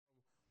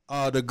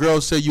The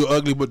girl say you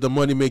ugly, but the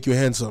money make you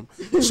handsome.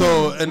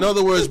 So in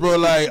other words, bro,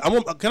 like I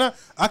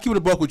keep it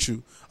a buck with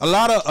you. A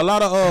lot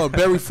of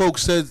Barry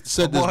folks said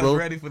this, bro.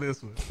 Ready for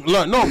this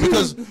one? No,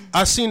 because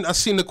I seen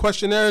the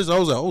questionnaires. I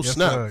was like, oh, yes,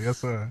 snap. Sir. Yes,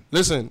 sir.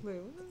 Listen,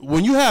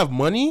 when you have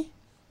money,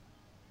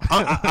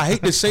 I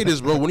hate to say this,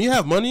 bro. When you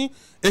have money,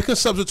 it can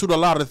substitute a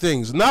lot of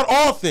things. Not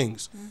all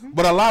things,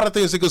 but a lot of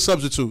things it can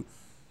substitute.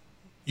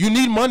 You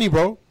need money,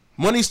 bro.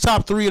 Money's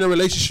top 3 in a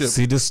relationship.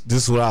 See, this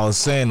is what I was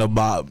saying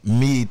about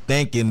me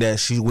thinking that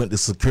she went to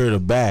secure the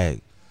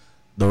bag.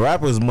 The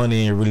rapper's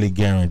money ain't really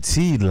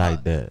guaranteed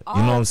like that.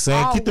 You know what I'm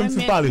saying? Keep them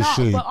from probably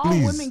shit, but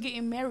please. all women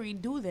getting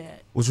married do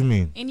that. What you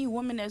mean? Any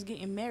woman that's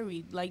getting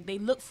married, like they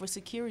look for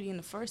security in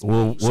the first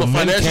place. Well,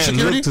 men can't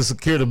look to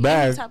secure the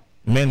bag.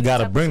 Men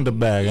gotta bring the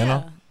bag, you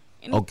know?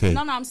 Okay.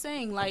 No, I'm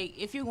saying, like,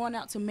 if you're going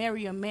out to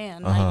marry a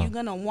man, like, you're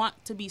gonna want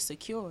to be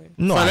secured.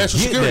 No, financial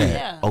security.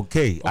 Yeah.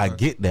 Okay, I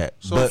get that.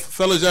 So, but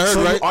fellas, I heard,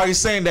 right? Are you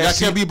saying that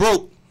can't be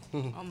broke? Oh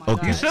my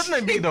okay. You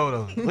shouldn't be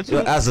though.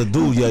 As a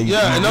dude, yeah.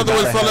 Yeah. In other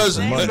words, fellas.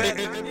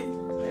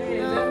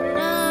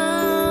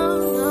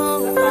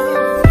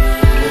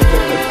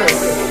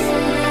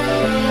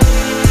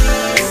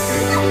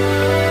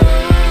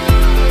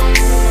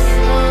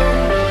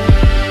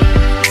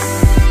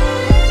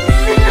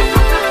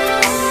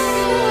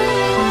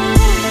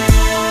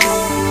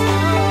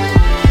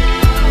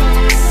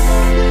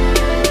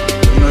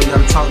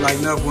 Talk like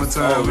Neff one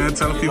time, man.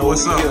 Telling people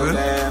what's up,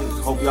 man.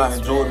 Hope y'all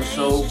enjoyed the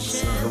show.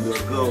 It's gonna be a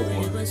good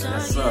one.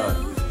 Yes, sir.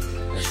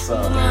 Yes, sir.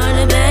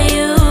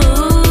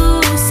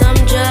 I'm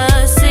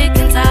just sick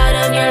and tired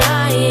of your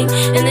lying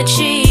and the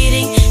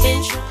cheating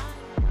and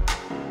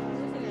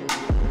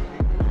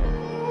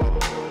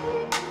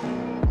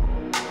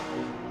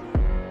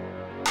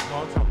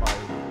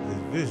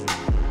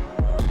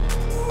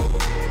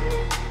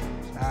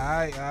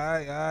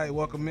Alright.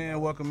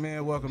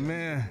 Welcome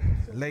in.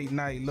 Late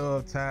night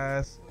love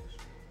ties.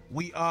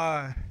 We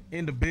are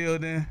in the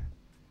building.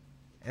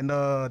 And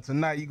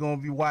tonight you're gonna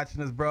be watching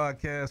this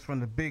broadcast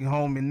from the Big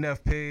Homie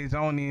Neff page.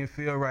 I don't even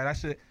feel right.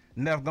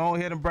 Neff, go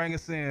ahead and bring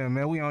us in,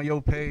 man. We on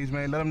your page,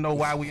 man. Let them know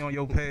why we on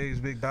your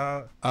page, big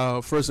dog.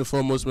 First and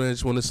foremost, man, I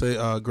just want to say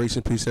grace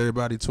and peace to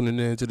everybody tuning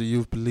in to the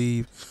Youth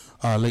Believe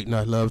Late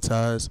Night Love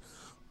Ties.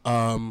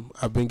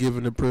 I've been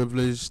given the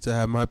privilege to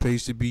have my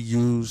page to be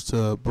used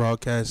to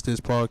broadcast this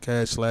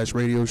podcast /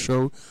 radio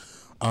show.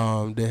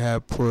 They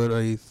have put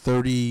a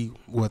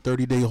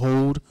 30-day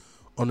hold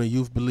on the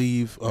Youth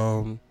Believe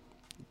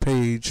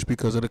page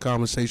because of the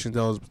conversation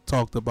that was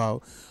talked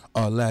about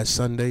last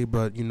Sunday.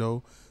 But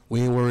we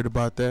ain't worried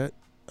about that.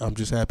 I'm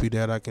just happy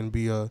that I can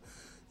be a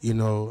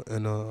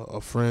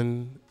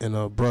friend and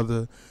a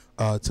brother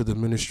to the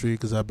ministry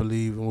because I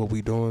believe in what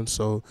we're doing.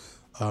 So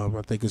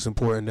I think it's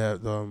important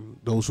that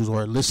those who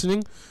are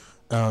listening,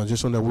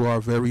 just know that we are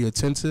very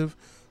attentive.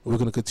 We're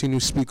going to continue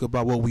to speak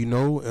about what we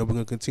know, and we're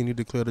going to continue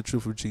to declare the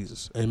truth of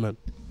Jesus. Amen.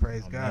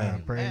 Praise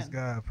God.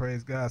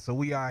 Praise God. So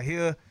we are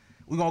here.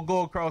 We're going to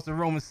go across the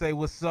room and say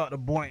what's up to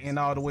Boynton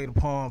all the way to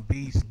Palm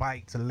Beach,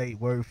 Spike to Lake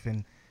Worth,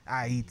 and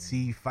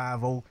IET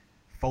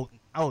 504.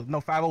 Oh, no,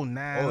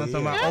 509. I'm talking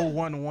about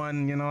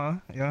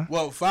 011, yeah.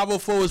 Well,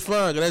 504 is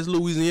fine, 'cause that's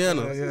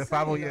Louisiana. Yeah,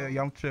 50,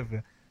 yeah, I'm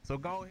tripping. So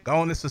go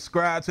on and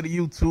subscribe to the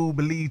YouTube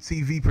Believe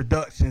TV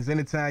Productions.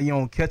 Anytime you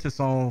don't catch us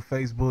on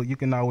Facebook, you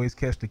can always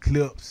catch the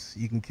clips.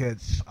 You can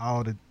catch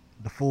all the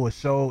full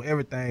show.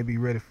 Everything be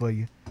ready for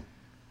you.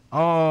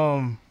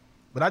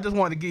 But I just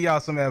wanted to give y'all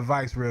some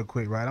advice real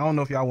quick, right? I don't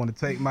know if y'all want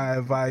to take my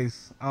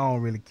advice. I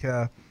don't really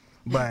care.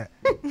 But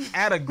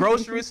at a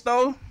grocery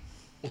store,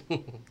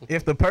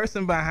 if the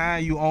person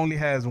behind you only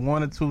has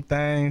 1 or 2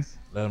 things,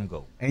 let them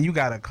go. And you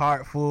got a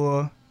cart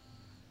full,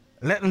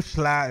 let them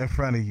slide in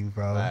front of you,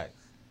 bro. Right.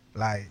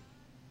 Like,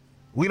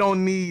 we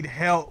don't need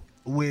help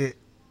with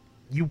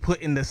you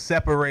putting the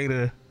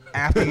separator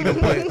after you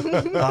put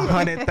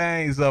 100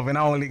 things up and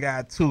I only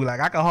got 2.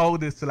 Like, I can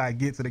hold this till I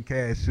get to the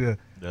cashier.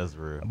 That's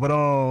real. But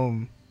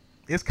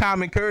it's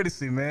common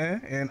courtesy,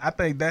 man. And I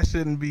think that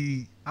shouldn't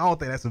be, I don't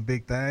think that's a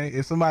big thing.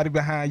 If somebody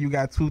behind you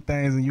got 2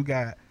 things and you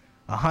got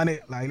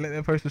 100, like, let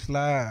that person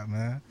slide,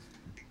 man.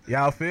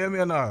 Y'all feel me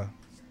or not?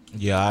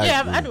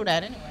 Yeah, I do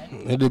that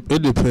anyway.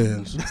 It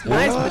depends. It's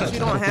nice, but you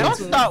don't have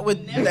to. Start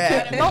with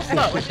that. Don't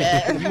start with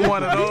that. You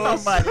one of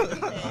those? I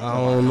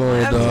don't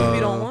know, Have to if dog.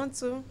 you don't want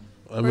to.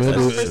 I mean, that's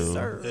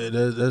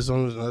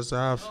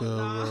how I feel,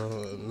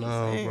 bro.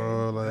 No,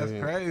 bro. Like, that's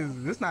crazy.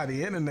 This not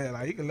the internet.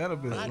 Like, you can let a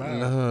bitch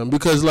slide.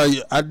 Because, like,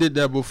 I did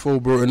that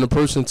before, bro, and the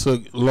person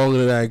took longer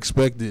than I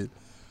expected.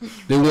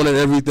 They wanted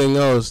everything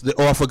else.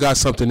 I forgot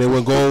something. They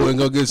would go and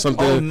go get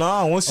something. Oh,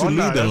 no. Once you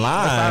leave the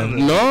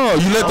line. No,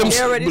 you let them.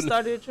 They already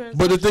started a transaction.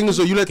 But the thing is,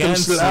 you let them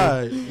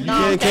slide. You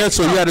can't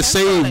cancel. You got to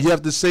save. You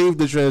have to save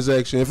the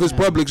transaction. If it's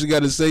public, you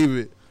got to save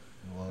it.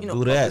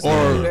 Do that.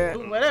 Or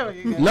whatever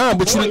you got. No,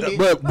 but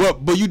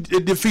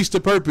it defeats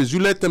the purpose. You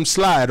let them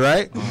slide,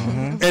 right?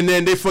 Mm-hmm. And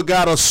then they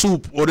forgot a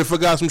soup or they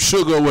forgot some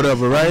sugar or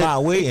whatever, right? I'm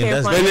not waiting.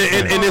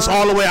 And it's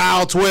all the way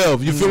aisle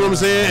 12. You feel what I'm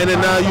saying? And then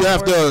now you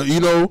have to,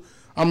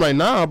 I'm like,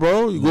 nah,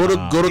 bro. You go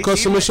to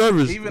customer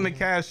service. Even the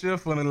cashier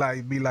finna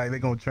like be like they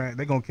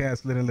gonna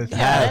cancel it unless you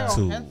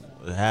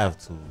Have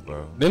to,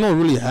 bro. They don't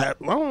really have.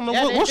 I don't know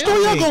what do. store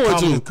y'all going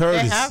Common to.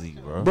 courtesy,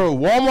 bro.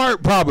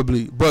 Walmart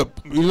probably, but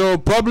you know,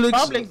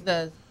 Publix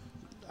does.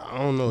 I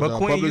don't know. But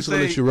Queen, Publix will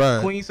let you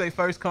ride. Queen, you say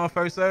first come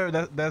first serve.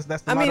 That's the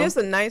I mean, motto? it's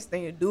a nice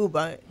thing to do,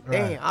 but they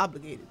Right. ain't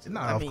obligated to.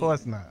 No, I of mean,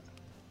 course not.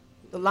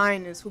 The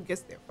line is who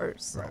gets there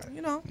first. So, Right.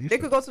 you know, You they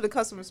should- could go to the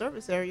customer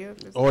service area.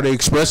 Or the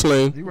express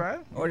lane, You right?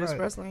 Or the You right.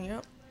 express lane,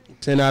 yep.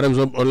 10 items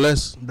or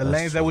less. The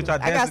lanes that which are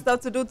I got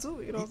stuff to do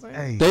too, you know what I'm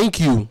saying? Hey, Thank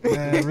you.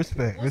 man,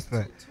 respect.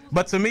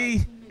 But to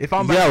me, if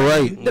I'm Yeah, behind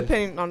right. you,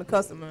 Depending on the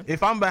customer.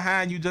 if I'm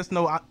behind you, just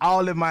know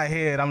all in my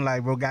head, I'm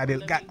like, bro, got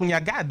when y'all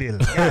got this.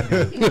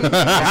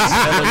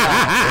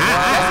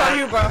 That's on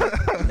you, bro.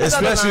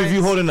 Especially if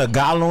you holding a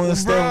gallo and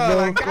stuff, Bruh, bro.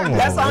 like, Come on,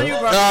 That's bro. on you,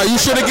 bro. You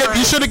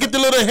should get the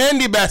little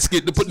handy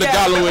basket to put the Yeah.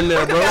 gallo in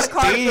there, bro. Got a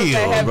cart that feels that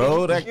Still, heavy,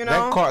 bro. That you know?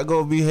 that cart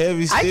gonna be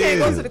heavy still. I can't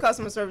go to the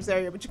customer service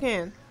area, but you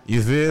can.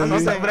 You feel I'm me?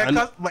 just saying.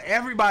 But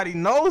everybody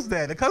knows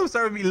that the customer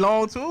service be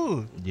long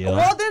too. Yeah.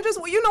 Well, then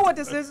you know what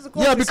this is. It's a Yeah,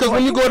 grocery because store.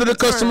 when you go to the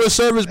return. customer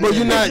service, bro,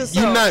 yourself.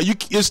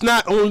 it's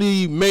not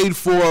only made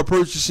for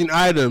purchasing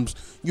items.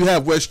 You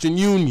have Western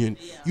Union,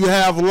 you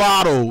have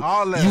Lotto,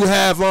 All that. you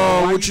have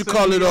Why what you send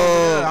call me it, over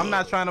there? I'm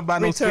not trying to buy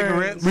no Returns.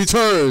 cigarettes.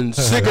 returns,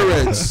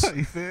 cigarettes.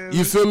 You feel me?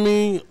 You feel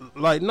me?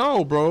 Like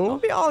no, bro.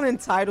 Don't be all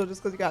entitled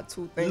just because you got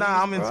two things.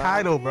 Nah, I'm bro.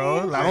 entitled,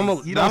 bro. Like, I don't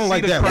know. You I don't see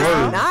like the that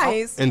crown. word.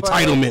 Nice. but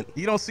Entitlement.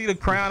 You don't see the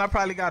crown. I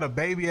probably got a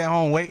baby at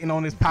home waiting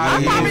on his I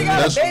potty. probably got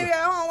a That's- baby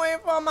at home waiting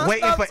for my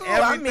Waiting stuff for too.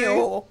 I mean, everything.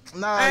 oh,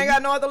 Nah, I ain't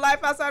got no other life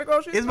outside the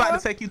grocery It's store. about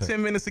to take you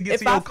 10 minutes to get If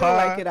to your I feel car.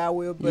 like it, I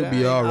will. But You'll I be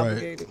ain't all right.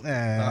 obligated.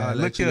 Man, I'll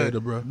look let you here. later,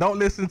 bro. Don't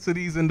listen to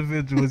these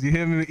individuals. You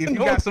hear me? If you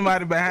got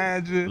somebody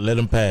behind you, Let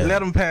them pass. let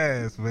them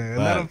pass, man.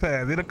 Let them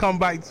pass. It'll come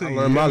back to I you.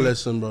 learned my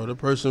lesson, bro. The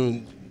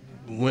person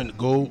went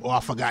go. Oh, I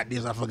forgot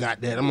this. I forgot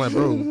that. I'm like,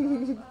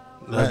 bro.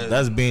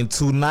 That's being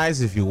too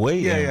nice if you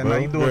wait. Yeah, bro. no,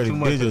 you doing already too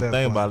much did at your that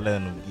thing point. by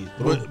letting them get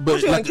through. But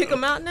You gonna like, kick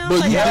them out now? but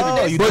Like, you,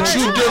 every day but starts?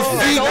 you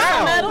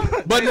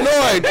defeat. But no,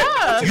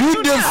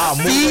 you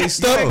defeat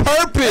the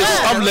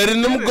purpose of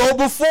letting them go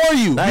before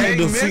you. That ain't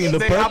They defeating the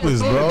missed their purpose,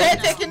 bro. They're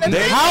taking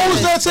advantage. How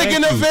is that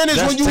taking Thank you. advantage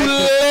That's when you taking-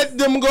 let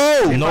them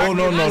go?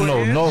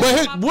 No.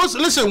 But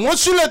listen,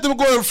 once you let them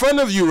go in front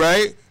of you,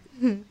 right?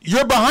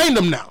 You're behind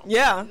them now.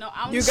 Yeah. No,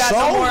 I'm You got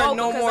So?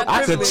 no more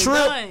I could privilege.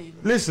 trip.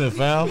 Listen,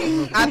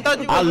 fam. I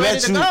thought you I were ready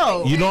let to you.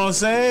 go. You know what I'm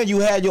saying? You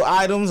had your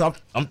items. I'm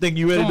thinking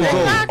you ready to go.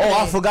 Exactly. Oh,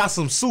 I forgot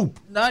some soup.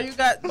 No, you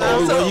got. Oh,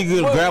 No, well, you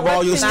could grab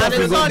all your now stuff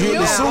and it's go on get you. the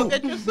Go soup.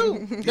 get your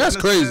soup. That's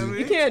crazy.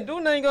 You can't do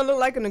nothing. You're gonna look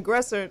like an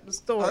aggressor at the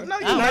store. No,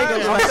 you Oh, not.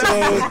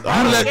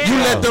 okay. You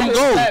let them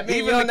go.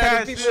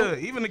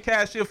 Even the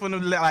cashier for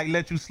them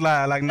let you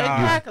slide. Like nah,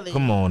 Exactly.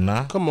 Come on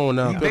now. Come on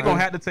now. they gonna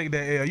have to take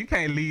that L. You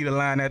can't leave the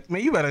line.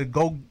 You better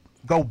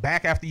go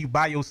back after you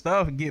buy your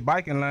stuff and get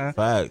back in line.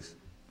 Facts.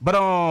 But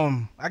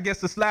I guess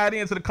to slide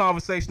into the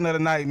conversation of the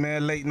night,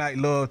 man, late night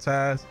love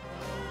ties.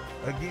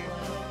 Again.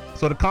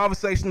 So the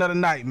conversation of the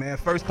night, man,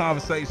 first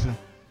conversation.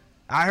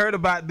 I heard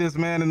about this,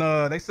 man,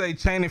 and they say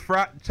Channing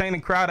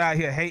Crowd out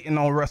here hating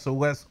on Russell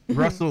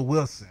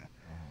Wilson.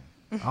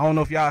 I don't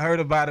know if y'all heard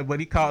about it, but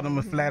he called him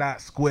a flat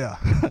out square.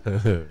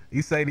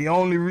 He say the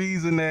only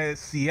reason that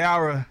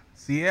Sierra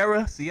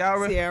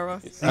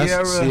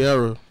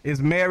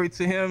is married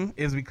to him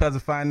is because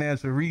of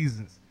financial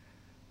reasons.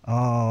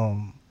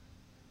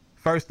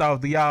 First off,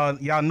 do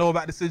y'all know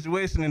about the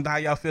situation and how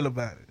y'all feel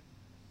about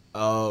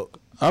it?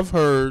 I've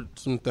heard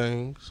some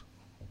things.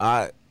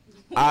 I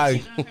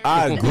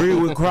agree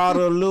with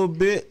Crowder a little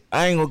bit.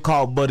 I ain't gonna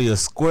call Buddy a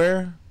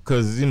square,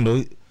 cause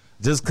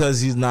just cause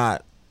he's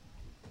not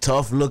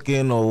tough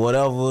looking or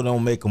whatever,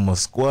 don't make him a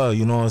square.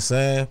 You know what I'm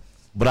saying?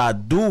 But I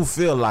do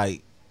feel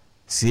like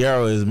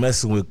Sierra is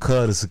messing with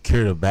Cud to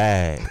secure the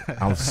bag.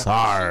 I'm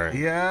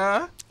sorry.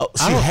 Yeah.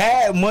 She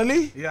had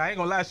money. Yeah, I ain't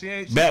gonna lie. She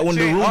ain't Back when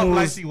she the ain't up rumor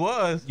like was- she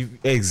was.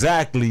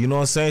 Exactly. You know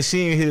what I'm saying? She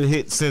ain't hit a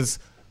hit since.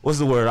 What's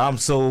the word?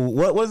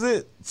 What was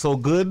it? So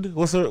good?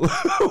 What's her?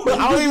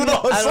 I don't even know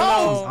her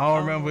songs. I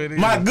don't remember it either.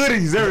 My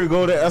goodies. There we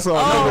go. That's all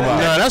I know about.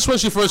 Nah, that's when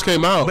she first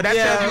came out. But that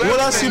tells you What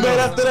else she everything,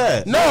 made though. after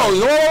that? No,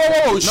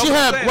 whoa. She but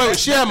had I'm saying,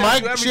 she had that my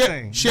tells you she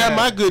everything. had Yeah.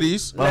 my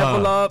goodies.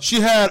 Level up. She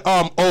had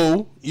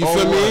O. You Oh,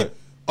 feel me? what?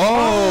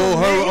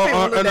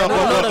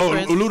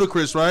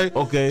 Ludacris, right?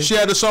 Okay. She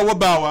had a song with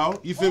Bow Wow.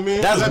 You feel me?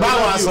 That's Let me Bow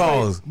know Wow you.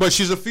 songs. But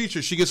she's a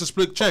feature. She gets a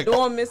split check.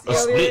 Doing Missy A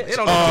split. Elliott. It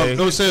don't Okay.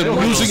 No, saying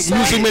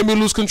music made me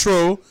lose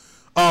control.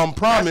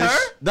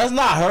 Promise. That's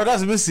not her.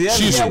 That's Missy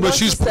Elliott. She's Yeah, but one,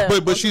 she's two step,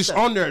 but one, she's two step.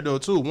 on there though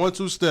too. 1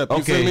 2 step.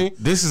 You feel Okay. me?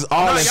 This is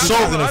all No, in y'all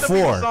talking about other people's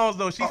 2004. songs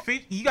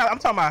though. I'm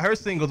talking about her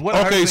singles. What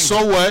are her Okay, singles?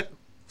 so what?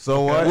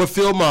 So what? With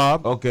Phil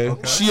Mob. Okay.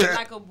 She had,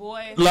 Like a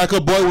boy. like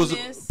a boy was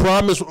Promise.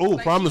 promise. Oh,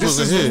 Like, promise This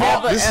was a is hit.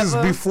 this is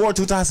Ever. before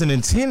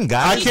 2010,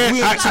 guys. I can't- We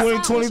in I- She got songs. When she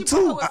put her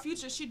 2022. with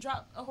Future, she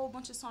dropped a whole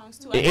bunch of songs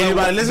too.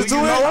 Anybody listen to you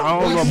it? know her? I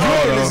don't know You about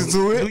ain't her. listen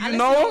to it. Do you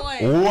know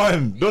her?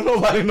 One. Don't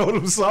nobody know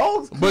them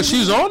songs. But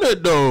she's on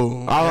it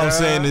though. All I'm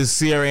saying is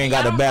Sierra ain't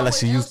got the bad like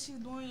she used. She's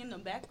doing in the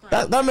background.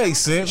 That makes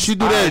sense. She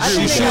do that.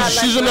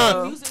 She's in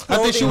a. I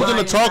think she was in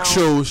a talk now.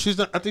 show.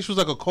 I think she was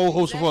like a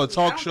co-host for a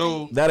talk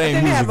show. That ain't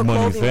they have music a money,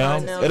 clothing fam.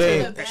 line now, It too.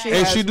 ain't.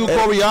 And she do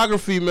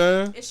choreography,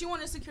 man. If she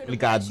want to secure the We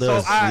got bag,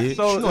 dust. She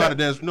know how to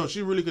dance. No,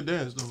 she really could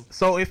dance though.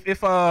 So if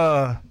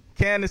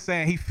Ken is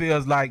saying he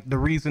feels like the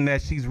reason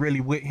that she's really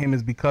with him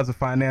is because of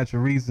financial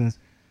reasons,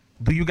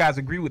 do you guys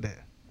agree with that?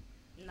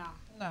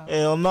 nah.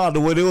 Hell no, the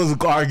way they was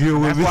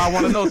arguing with That's me. what I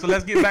want to know. So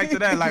let's get back to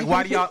that. Like,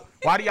 why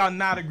do y'all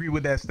not agree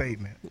with that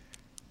statement?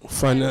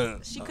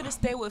 She could have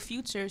stayed with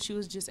Future. She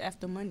was just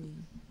after money.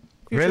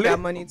 Future Really? got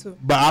money too.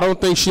 But I don't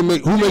think she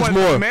make. Who She makes wasn't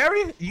gonna more?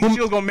 marry? She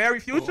was gonna marry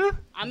Future?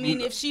 I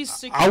mean, if she's I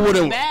securing the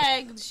wouldn't-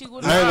 bag, she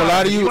would. I ain't gonna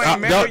lie to you. You I-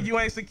 ain't married. You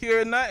ain't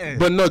secured nothing.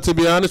 But no, to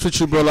be honest with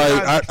you, bro, like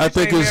I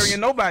think ain't it's. marrying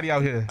nobody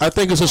out here. I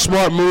think it's a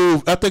smart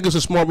move. I think it's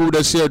a smart move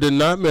that Sierra did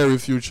not marry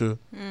Future.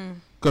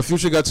 Cause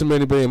Future got too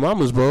many baby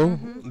mamas, bro.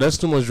 That's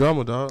too much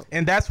drama, dog.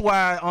 And that's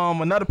why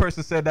another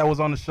person said that was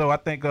on the show. I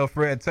think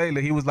Fred Taylor.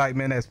 He was like,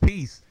 man, that's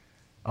peace.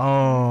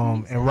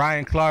 And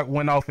Ryan Clark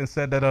went off and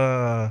said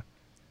that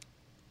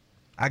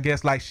I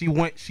guess like she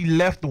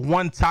left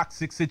one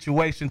toxic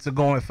situation to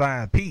go and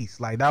find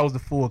peace. Like that was the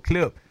full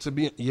clip. To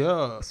be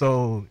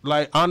So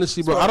like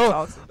honestly, bro, I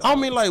don't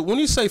mean like when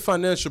you say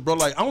financial, bro.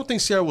 Like I don't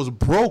think Sierra was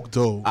broke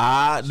though.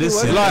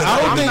 Listen, Like I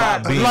don't I'm think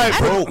not being like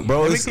broke,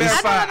 bro. let me It's-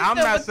 clarify. I'm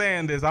not what-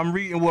 saying this. I'm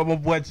reading what my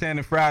boy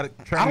Channing Crowder.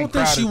 I don't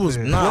think she was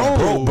Nah,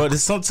 bro. bro, but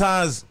it's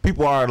sometimes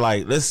people are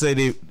like, let's say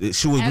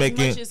she was As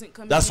making. much isn't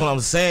coming That's what in. I'm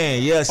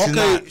saying. Yeah, she's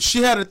Okay, not.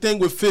 she had a thing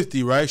with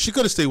 50, right? She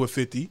could have stayed with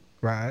 50.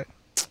 Right.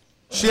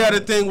 She had a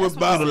thing with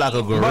About like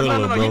a But gorilla,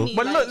 no, bro.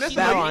 But look, listen.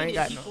 That one ain't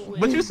got no.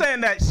 But you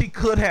saying that she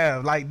could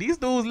have, like, these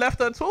dudes left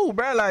her too,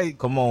 bro. Like,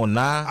 Come on,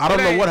 nah. I don't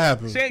it know ain't- what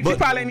happened. She But-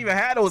 probably ain't even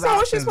had those So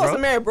options, she's supposed bro.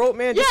 to marry broke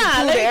man just to Yeah,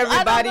 prove like, to I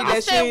everybody don't that she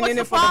understand ain't what's in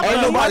the it for the problem.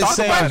 Ain't money. nobody Talk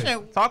saying. about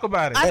it. Talk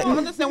about it. I don't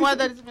understand why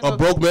that is even A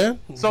broke man?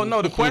 So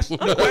no, the question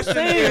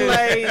saying, is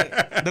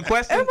like, the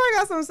question. everybody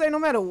got something to say no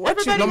matter what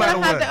Everybody no matter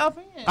gonna have what. their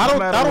opinion. I No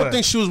matter don't what.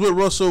 think she was with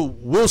Russell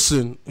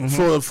Wilson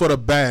for the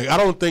bag. I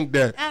don't think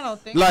that. I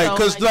don't think Like, so.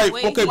 cause Like, like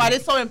wait, okay, Why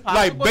it's so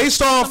impossible? like based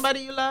to off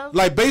somebody you love.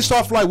 like based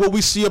off like what we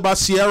see about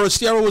Sierra.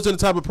 Sierra wasn't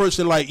the type of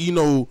person like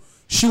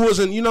she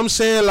wasn't. You know what I'm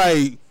saying?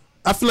 Like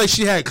I feel like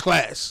she had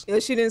class. Yeah,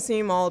 she didn't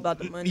seem all about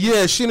the money.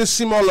 Yeah, she didn't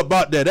seem all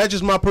about that. That's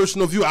just my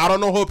personal view. I don't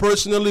know her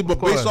personally, but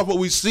course. based off what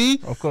we see,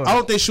 Of course. I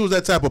don't think she was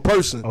that type of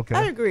person. Okay.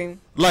 I agree.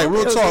 Like real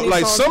There was talk, any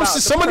like songs about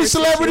some of the these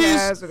purses she celebrities,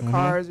 has, or the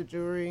cars, or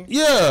jewelry.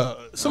 yeah,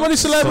 some of these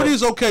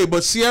celebrities okay,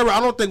 but Sierra, I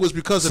don't think was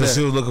because of So she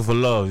that. was looking for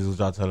love. Is what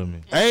y'all telling me.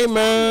 Hey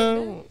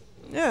man,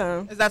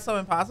 Yeah. Is that so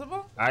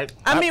impossible?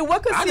 I mean,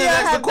 what could I Sierra just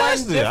asked the have done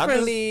question. I just-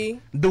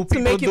 differently Do to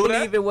people make you do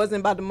believe that? it wasn't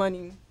about the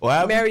money? What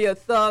happened? Marry a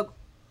thug.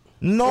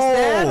 No,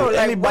 that, or, like,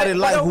 anybody what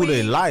like are who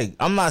they we- like.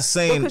 I'm not What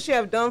saying could she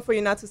have done for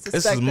you not to suspect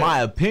this is that?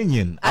 my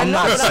opinion. I I'm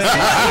know, not but I'm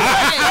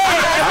saying.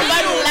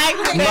 Everybody likes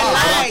what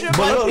they like.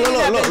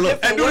 But look.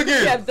 and do it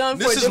again.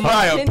 This is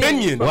my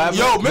opinion. What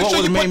Yo, make sure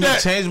would you make put me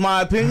that. change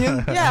my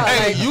opinion? Yeah,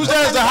 Hey, like, use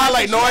that as a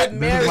highlight, Noid.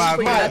 marriage my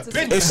for you not to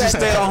opinion. If she suspect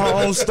stayed that. on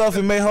her own stuff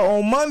and made her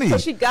own money, So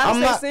she got to I'm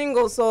stay not.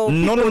 single, so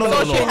No, people no, know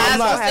no, she no. has I'm to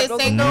not. have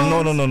those single.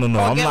 No.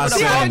 I'm get not with a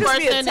See, I saying. just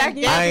be person and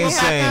attacking get I ain't with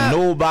saying her.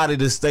 nobody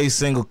to stay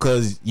single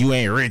because you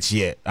ain't rich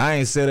yet. I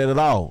ain't said that at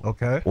all.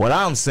 Okay. What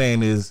I'm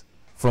saying is,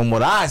 from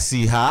what I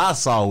see, how I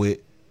saw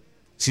it,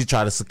 she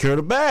tried to secure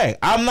the bag.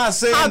 I'm not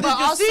saying How did But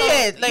you also, see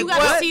it? Like you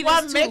gotta what? see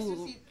What this makes too.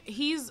 you see?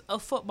 He's a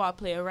football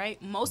player, right?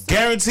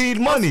 guaranteed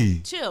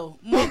money. Chill.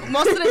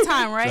 Most of the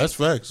time, right? That's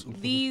facts.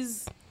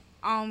 These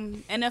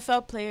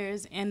NFL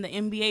players and the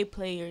NBA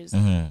players,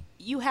 Mm-hmm.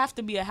 you have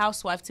to be a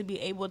housewife to be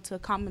able to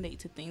accommodate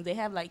to things. They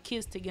have like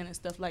kids to get and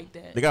stuff like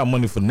that. They got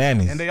money for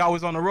nannies. And they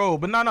always on the road.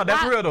 But no,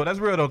 that's Why- real though. That's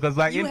real though. Cause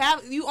like,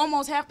 You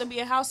almost have to be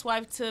a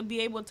housewife to be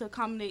able to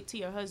accommodate to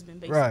your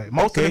husband, basically. right.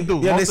 Most Okay. of them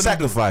do. Yeah, Most they of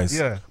them do. sacrifice.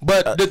 Yeah.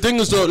 But the thing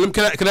is, though,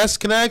 can I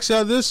ask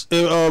y'all this?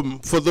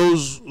 For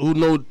those who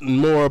know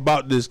more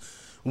about this,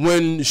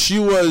 when she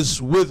was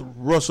with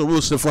Russell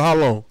Wilson for how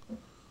long?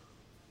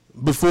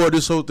 Before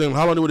this whole thing,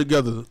 how long they were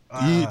together?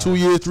 2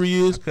 years, 3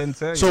 years. Couldn't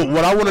tell you. So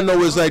what I want to know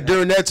is like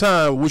during that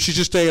time, was she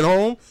just staying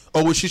home,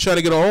 or was she trying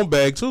to get her own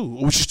bag too,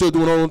 or was she still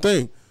doing her own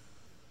thing?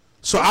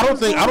 So I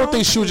don't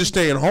think she was just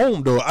staying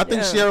home though. I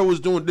think Yeah. Sierra was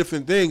doing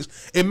different things.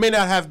 It may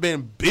not have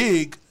been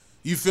big,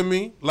 you feel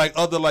me, like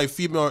other like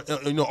female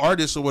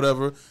artists or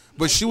whatever,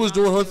 but she was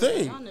doing her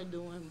thing. Rihanna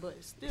doing,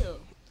 but still.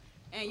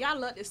 And y'all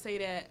love to say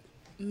that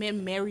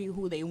men marry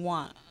who they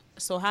want.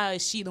 So how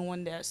is she the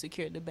one that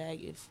secured the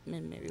bag if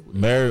men marry who they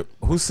want? Mary,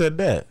 who said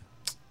that?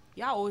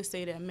 Y'all always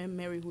say that men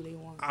marry who they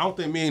want. I don't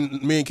think me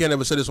and Ken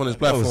ever said this on this Who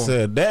platform.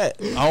 said that?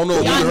 I don't know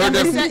if you heard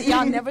that.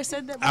 Y'all never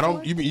said that before? I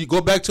don't. You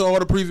go back to all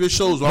the previous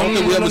shows. I don't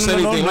think we ever said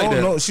anything like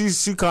that. No,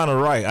 she kind of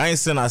right. I ain't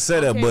saying I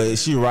said that, but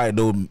she right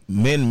though.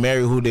 Men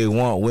marry who they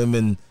want.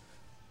 Women,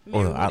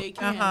 Marry who I- they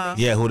can.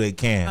 yeah, who they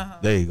can.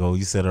 There you go.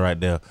 You said it right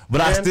there. But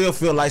I still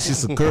feel like she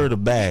secured the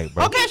bag,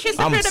 bro. Okay, she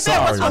I'm secured the bag.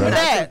 sorry, What's wrong with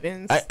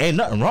bro. that? Ain't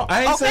nothing wrong.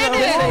 I ain't Okay, saying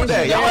nothing then. wrong with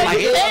that. Y'all Yeah, like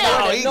you it?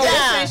 did. No, Yeah.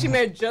 they're saying she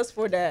married just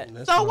for that.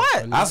 So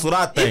what? That's what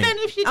I think. Even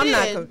if she I'm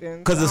not did.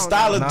 convinced. Cause the I don't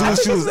style know. of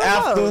dude she was it's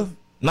love. after,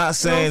 Not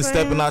saying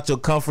stepping out your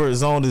comfort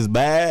zone is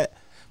bad,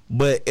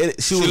 but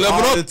she was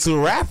leveled all up. into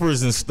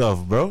rappers and stuff,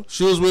 bro.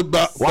 She was with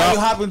Why you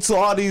hopping to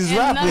all these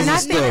rappers and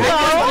nothing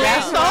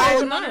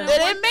stuff? They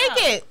didn't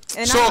make it.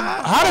 And So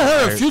how did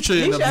her and Future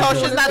end up?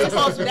 So she's not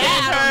supposed to be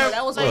her.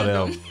 That was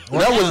Whatever.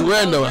 That was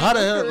random. How the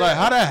hell? Like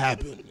how that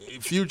happened?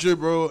 Future,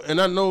 bro, and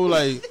I know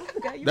like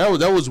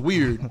that was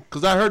weird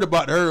because I heard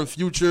about her and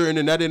Future, and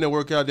then that didn't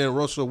work out. Then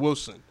Russell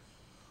Wilson.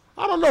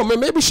 I don't know, man.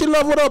 Maybe she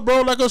leveled up,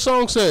 bro. Like her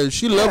song says,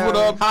 she leveled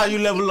up. How you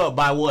level up?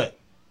 By what?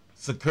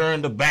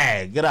 Securing the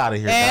bag. Get out of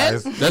here,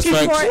 And- guys. That's She's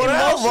facts. more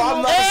Whatever.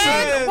 I'm not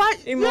saying. What?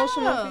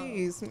 emotional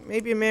needs.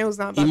 Maybe a man who's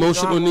not about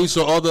Emotional the drama. needs.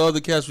 So all the other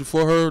cats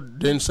before her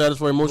didn't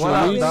satisfy emotional What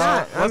up, needs.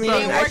 dog? I mean,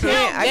 What's up, I Nisha?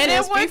 can't They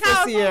didn't speak work for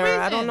out for a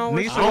Sierra. I don't reason. know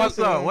what Nisha, what's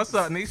up? What's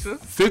up, Nisha?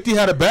 50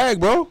 had a bag,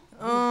 bro.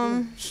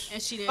 And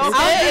she didn't. I was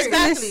just Exactly.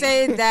 gonna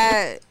say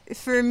that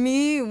for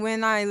me,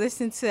 when I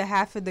listened to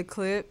half of the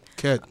clip,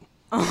 Cat.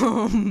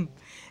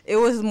 it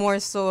was more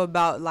so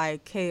about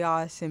like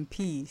chaos and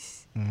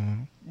peace.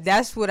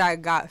 That's what I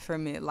got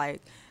from it.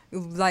 Like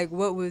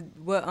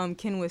what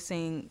Ken was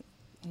saying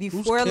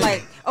before. Ken?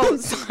 Like, oh,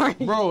 sorry,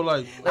 Bro,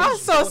 like. I'm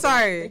so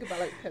sorry. Think about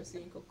like Pepsi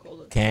and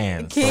Coca-Cola.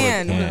 Can.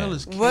 Ken. What the hell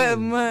is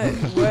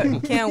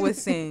What Ken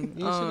was saying.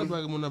 You ain't seen the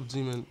black woman up,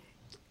 G-Man.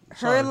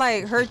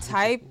 Her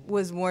type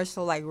was more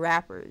so like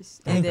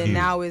rappers, and then you.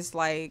 now it's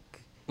like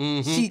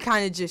she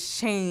kind of just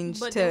changed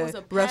But there was to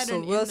a pattern Russell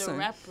in the Wilson.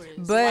 rappers.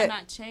 Why But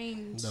not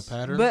change? The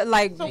pattern. but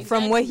like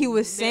from what he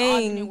was They all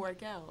didn't saying,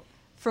 work out.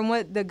 from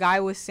what the guy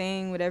was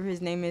saying, whatever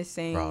his name is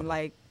saying,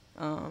 Robert.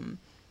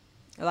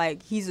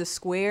 like he's a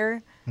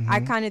square. I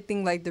kind of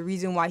think like the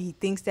reason why he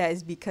thinks that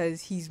is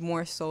because he's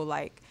more so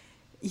like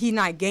he's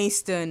not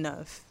gangsta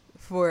enough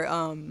for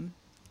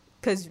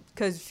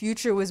cause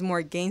Future was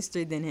more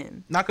gangster than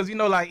him. Now, cause you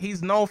know, like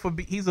he's known for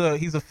he's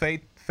a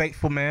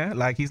faithful man.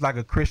 Like he's like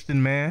a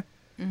Christian man.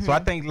 So I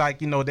think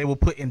like you know they were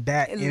putting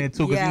that in it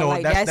too, cause Yeah, you know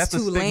like, that's that's the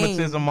too lame.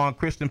 stigmatism on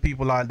Christian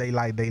people. Are they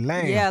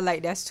lame? Yeah,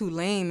 like that's too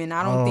lame, and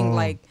I don't think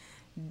like.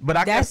 But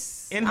I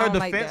guess in I her don't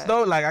like defense that.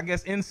 though, like I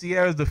guess in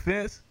Sierra's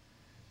defense,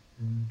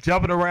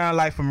 jumping around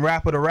like from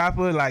rapper to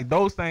rapper, like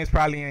those things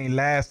probably ain't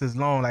last as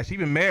long. Like she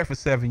been married for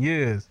 7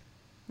 years.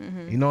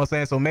 You know what I'm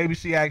saying? So maybe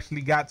she actually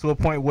got to a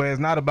point where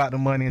it's not about the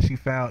money and she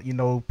found, you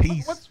know,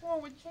 peace. What's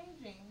wrong with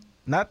changing?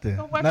 Nothing.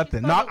 So why she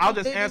Nothing. No, started I was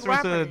with just Diddy answering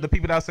to rapping? the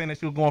people that were saying that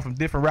she was going from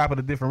different rapper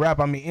to different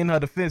rapper. I mean, in her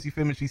defense, you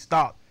feel me? She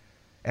stopped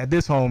at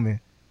this homie.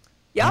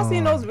 Y'all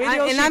seen those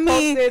videos and she I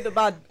mean- posted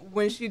about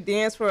when she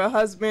danced for her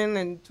husband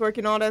and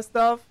twerking all that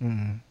stuff?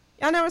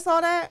 Y'all never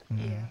saw that?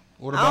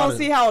 What I about don't it?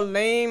 see how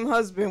lame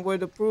husband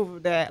would approve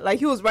of that. Like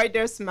he was right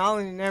there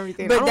smiling and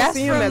everything. I But don't that's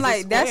see him from as a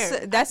like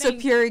square. that's I a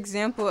think pure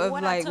example of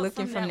what I like took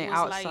looking from from the that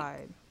was, like,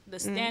 outside. The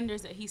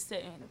standards that he's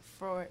setting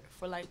for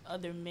like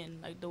other men,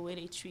 like the way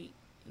they treat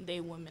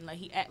they women, like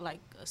he act like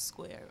a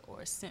square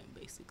or a simp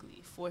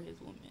basically for his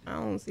women. I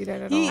don't see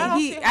that at He all. don't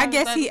he see I how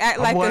guess that- he act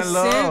My like boy a in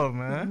love, simp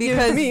man.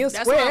 because me a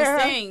That's what square. I'm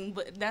saying,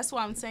 but that's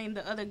why I'm saying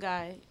the other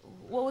guy,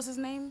 what was his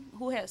name?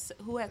 Who had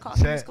called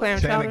him a square?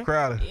 Shannon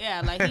Crowder.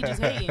 Yeah, like he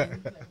just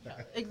hating.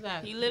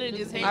 Exactly. He literally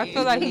just hating. I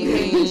feel like he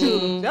hating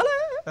too.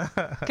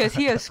 Cause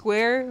he a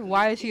square.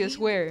 Why is he a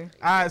square?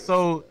 All right,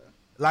 so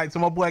like to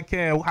my boy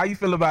Ken, how you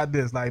feel about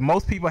this? Like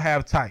most people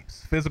have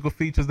types, physical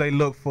features they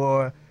look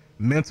for,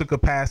 mental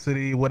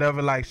capacity,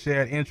 whatever like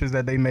shared interests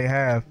that they may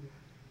have.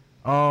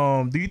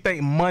 Do you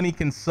think money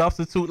can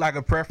substitute like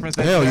a preference?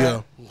 that Hell you yeah.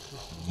 have?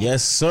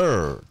 Yes,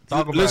 sir.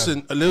 Talk about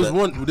Listen,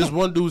 this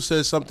one dude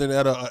said something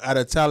at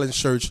a talent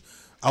search.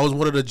 I was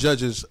one of the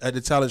judges at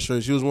the talent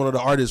search. He was one of the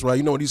artists, right?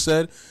 You know what he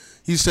said?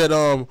 He said,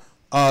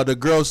 the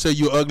girls say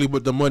you're ugly,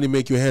 but the money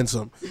make you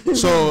handsome.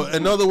 So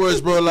in other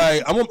words, bro,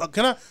 like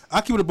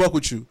I keep it a buck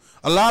with you.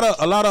 A lot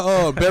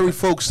of Barry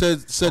folks said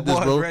this,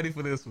 Boy, bro. ready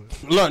for this one?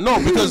 Look, no,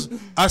 because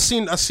I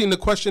seen the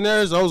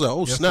questionnaires. I was like,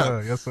 oh Yes, snap.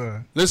 sir. Yes,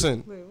 sir.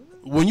 Listen,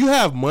 when you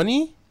have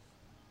money,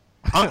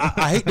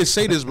 I hate to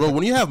say this, bro.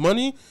 When you have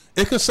money,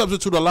 it can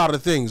substitute a lot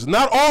of things.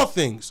 Not all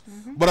things,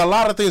 but a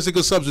lot of things it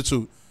can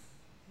substitute.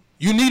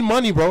 You need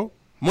money, bro.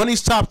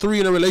 Money's top 3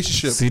 in a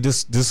relationship. See,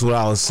 this is what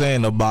I was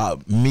saying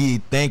about me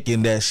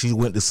thinking that she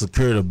went to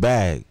secure the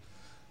bag.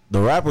 The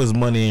rapper's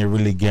money ain't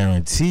really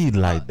guaranteed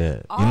like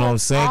that. You know what I'm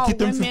saying? All Keep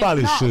them women-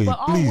 somebody no, shit, but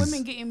all please.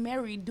 women getting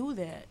married do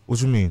that.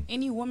 What you mean?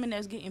 Any woman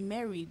that's getting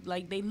married,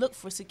 like they look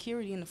for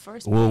security in the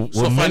first Well, place.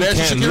 So men financial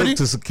can't security? look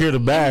to secure the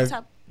bag.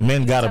 type-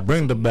 Men gotta type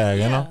bring of- the bag,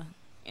 you know?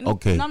 And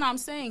Okay. No, I'm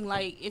saying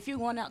like if you're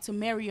going out to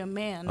marry a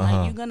man, Uh-huh.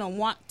 like you're gonna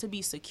want to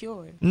be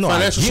secure. No,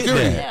 Financial I get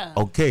security. that.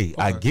 Yeah. Okay,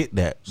 I get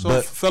that. So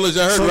but fellas,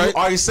 I heard so right.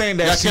 are you saying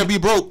that Y'all she can't be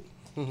broke.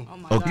 Oh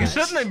my Okay. You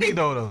gosh. shouldn't be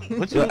though.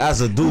 What you?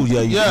 as a dude, yeah?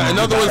 Yeah, in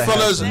other gotta words, have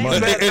fellas, some in money.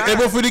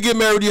 order for you to get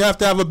married, you have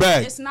to have a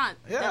bag. It's not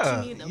Yeah,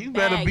 that you need a you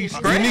better bag. be It's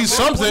just straight. that You need most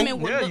something. women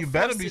would Yeah, look you for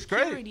better be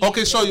straight. security.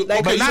 Okay, so you,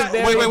 Like, okay, but so, not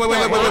wait. very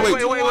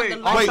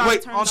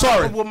On Sorry.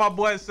 top of what my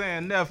boy's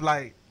saying, Neff,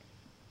 like,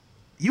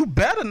 you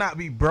better not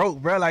be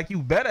broke, bro. Like, you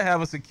better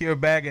have a secure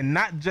bag, and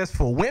not just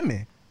for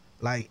women.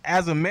 Like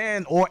as a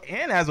man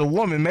and as a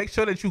woman, make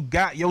sure that you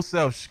got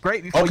yourself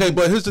straight before Okay, you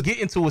but here's the get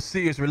into a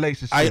serious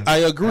relationship. I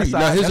agree.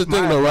 Now here's the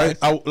thing though, right?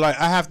 advice.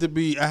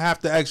 I have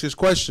to ask this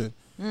question.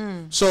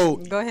 So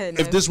Go ahead,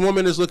 if Nev. this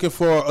woman is looking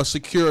for a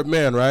secure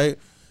man, right?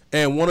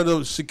 And one of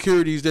the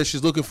securities that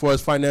she's looking for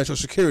is financial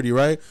security,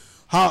 right?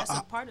 That's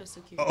a part of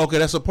security. Okay,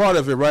 that's a part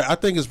of it, right? I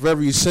think it's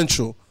very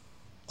essential.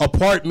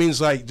 Apart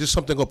means like just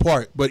something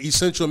apart, but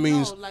essential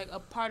means No, like a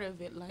part of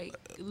it, like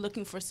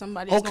looking for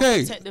somebody Okay. who's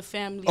gonna protect the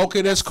family.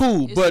 okay, that's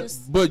cool. It's But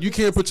just- but you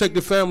can't protect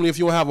the family if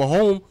you don't have a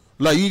home.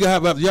 Like you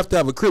have to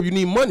have a crib. You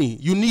need money.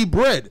 You need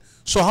bread.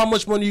 So how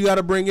much money you got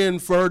to bring in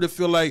for her to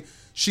feel like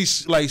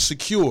she's like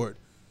secured?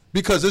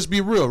 Because let's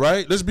be real,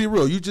 right? Let's be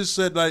real. You just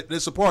said like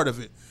it's a part of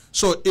it.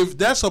 So if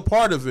that's a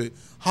part of it,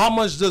 how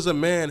much does a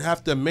man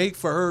have to make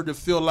for her to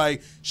feel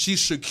like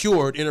she's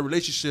secured in a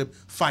relationship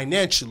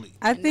financially?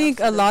 I think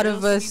for a the lot bills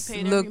of to be us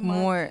paid look every month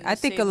more. and I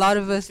think a savings lot to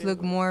of be us paid look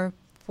for. more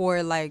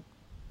for like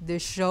the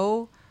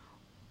show,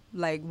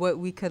 like what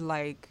we could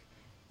like,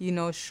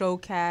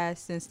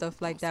 showcast and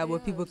stuff like that.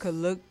 What people could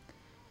look,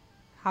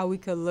 how we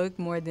could look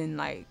more than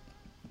like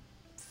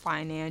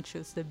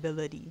financial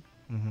stability.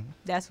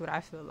 That's what I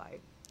feel like.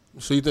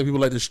 So you think people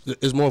like this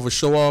is more of a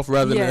show off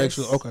rather than Yes.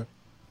 actual? Okay,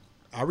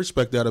 I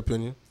respect that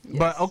opinion.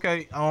 But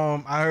okay,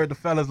 I heard the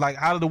fellas like,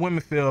 how do the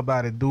women feel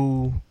about it?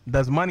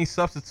 Does money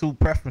substitute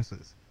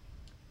preferences?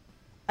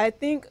 I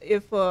think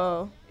if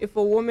a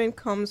woman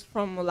comes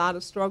from a lot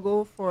of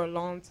struggle for a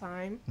long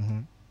time,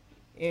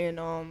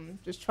 and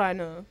just trying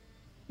to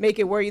make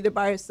it work either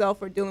by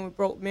herself or dealing with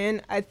broke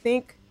men, I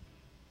think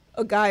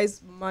a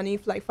guy's money,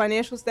 like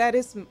financial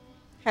status,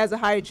 has a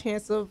higher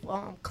chance of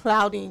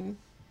clouding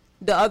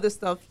the other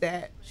stuff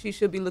that she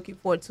should be looking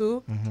for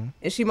too,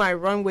 and she might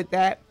run with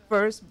that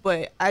first.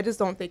 But I just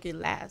don't think it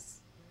lasts.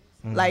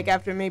 Like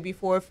after maybe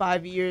 4 or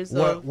 5 years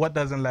of What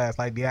doesn't last?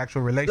 Like the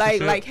actual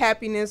relationship? like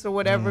happiness or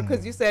whatever,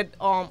 because you said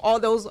all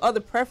those other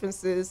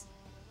preferences,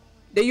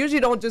 they usually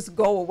don't just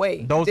go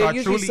away. Those They're are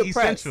usually truly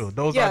suppressed. essential.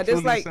 Those yeah, are this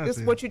truly like this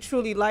essential. is what you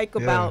truly like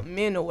about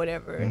men or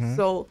whatever. Mhm.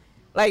 So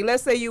like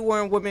let's say you were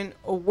a woman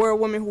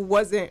who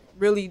wasn't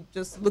really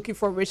just looking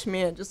for a rich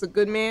man, just a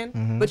good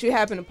man, but you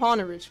happen upon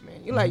a rich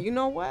man. You're like, you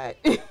know what?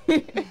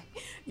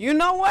 You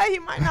know what? He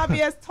might not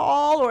be as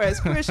tall or as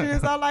Christian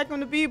as I like him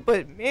to be,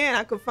 but man,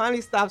 I could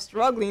finally stop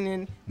struggling,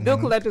 and bill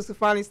collectors could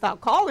finally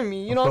stop calling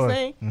me. You know what I'm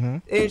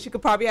saying? And she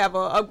could probably have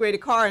an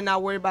upgraded car and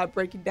not worry about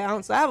breaking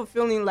down. So I have a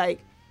feeling like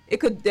it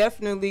could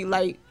definitely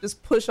like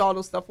just push all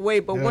those stuff away.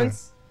 But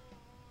once,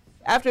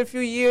 after a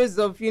few years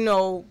of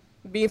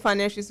being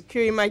financially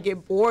secure, you might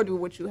get bored with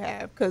what you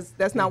have because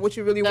that's not what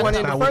you really wanted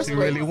in the first place.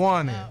 Really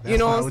wanted. You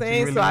know what I'm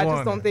saying? So I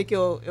just don't think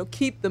it'll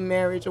keep the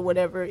marriage or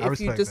whatever if you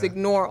respect just that.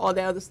 ignore all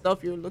the other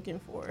stuff you're looking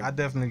for. I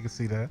definitely can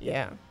see that.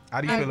 Yeah.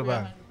 How do you feel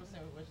about it?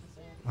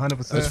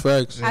 100%. That's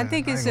facts. I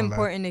think it's ain't gonna lie.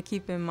 important to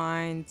keep in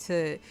mind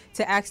to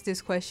ask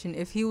this question: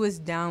 if he was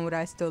down, would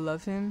I still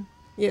love him?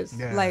 Yes.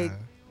 Yeah. Like,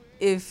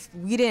 if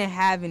we didn't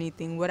have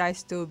anything, would I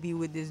still be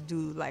with this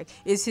dude? Like,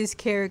 is his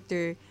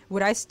character,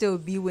 would I still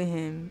be with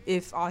him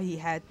if all he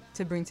had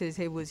to bring to the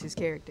table was his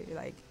character?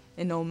 Like,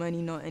 and no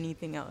money, no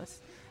anything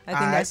else. I think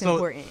Alright, that's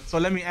important. So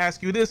let me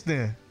ask you this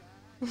then.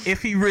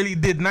 If he really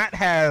did not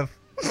have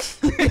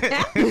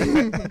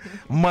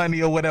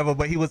money or whatever,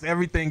 but he was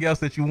everything else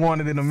that you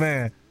wanted in a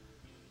man,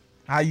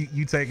 how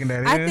you taking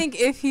that in? I think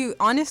if he,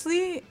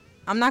 honestly,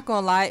 I'm not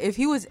gonna lie, if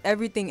he was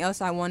everything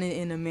else I wanted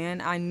in a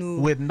man, I knew.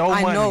 With no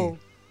I money. know.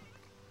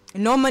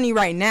 No money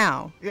right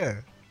now. Yeah.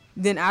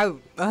 Then I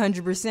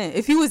 100%.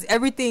 If he was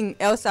everything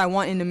else I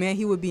want in a man,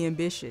 he would be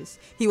ambitious.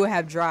 He would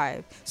have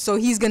drive. So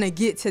he's gonna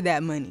get to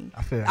that money.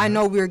 I feel I that.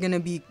 know we're gonna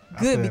be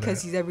good feel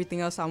because that. he's everything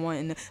else I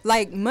want.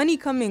 Like money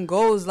come and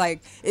goes.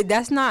 Like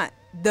that's not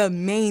the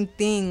main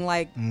thing.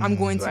 Like I'm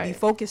going to be Right.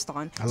 focused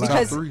on I like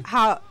because Top three.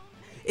 how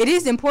it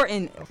is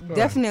important. course.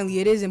 Definitely,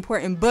 it is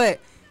important.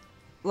 But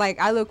like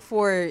I look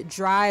for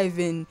drive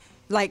and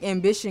like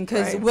ambition.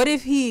 Because Right.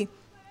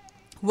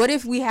 what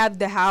if we have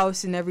the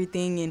house and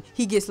everything and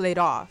he gets laid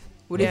off?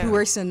 What if he Yeah.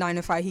 works a 9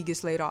 to 5, he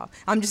gets laid off?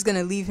 I'm just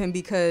gonna leave him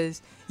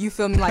because you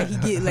feel me? Like he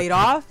get laid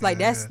off? Like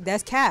Yeah.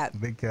 that's cap.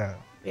 Big cap.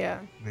 Yeah.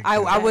 Big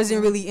I cap.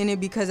 wasn't really in it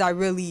because I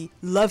really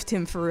loved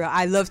him for real.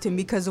 I loved him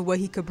because of what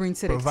he could bring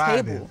to the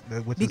Provided, table.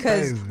 which is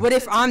Because crazy. what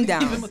if I'm Give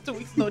down? him a 2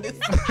 weeks notice.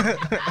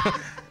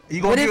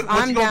 You What gonna if give,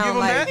 what I'm you gonna give down? him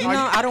Like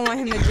that? I don't want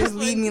him to just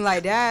leave me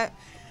like that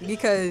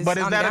because. But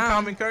is I'm that down. a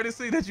common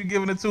courtesy that you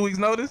giving a 2 weeks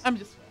notice? I'm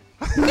just.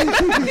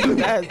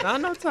 That's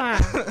not no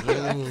time.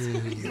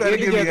 You better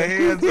give me a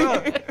heads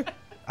up.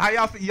 How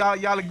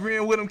y'all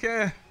agreeing with him,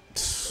 Ken?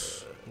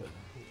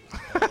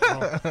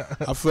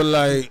 I feel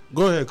like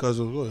go ahead,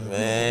 cousin. Go ahead.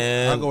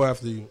 Man, I'll go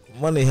after you.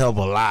 money help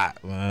a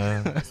lot,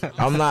 man.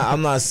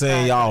 I'm not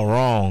saying y'all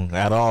wrong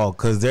at all,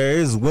 cause there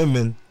is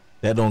women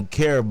that don't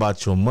care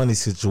about your money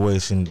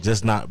situation,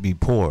 just not be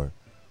poor.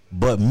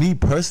 But me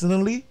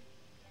personally,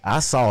 I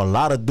saw a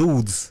lot of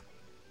dudes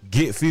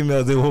get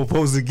females they were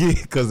supposed to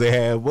get because they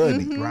had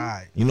money. Mm-hmm.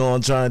 Right. You know what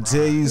I'm trying to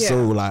tell you? Yeah.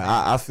 So like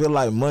I feel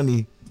like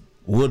money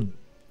would,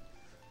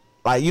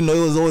 like, it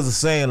was always a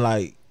saying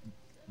like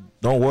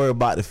don't worry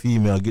about the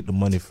female. Get the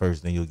money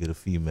first, then you'll get a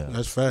female.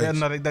 That's facts. Yeah,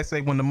 no, they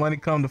say when the money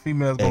come, the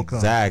females gonna come.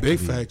 Exactly. Big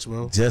facts,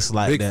 bro. Just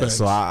like Big that. facts.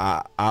 So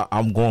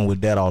I'm going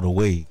with that all the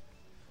way.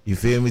 You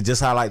feel me?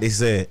 Just how like they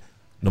said,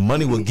 the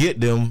money will get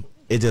them.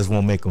 It just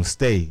won't make them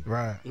stay.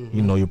 Right.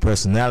 You know, your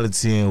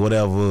personality and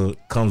whatever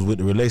comes with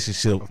the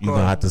relationship, you're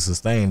gonna have to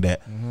sustain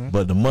that.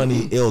 But the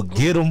money, it'll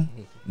get them,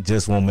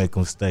 just won't make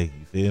them stay.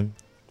 You feel me?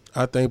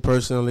 I think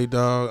personally,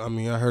 dog. I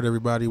mean, I heard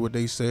everybody what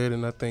they said,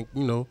 and I think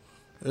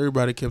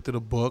everybody kept it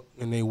a buck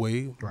in their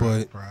way.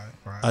 But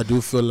I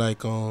do feel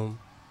like,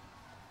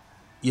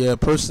 yeah,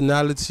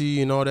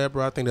 personality and all that,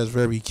 bro. I think that's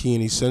very key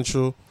and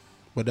essential.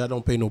 But that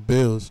don't pay no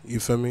bills. You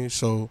feel me?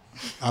 So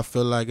I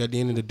feel like at the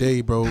end of the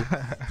day, bro,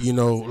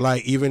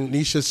 like even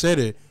Nisha said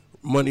it,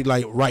 money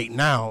like right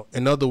now.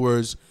 In other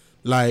words,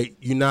 like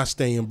you're not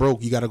staying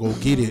broke. You gotta go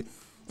get it.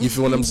 You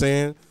feel what I'm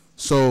saying?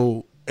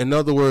 So in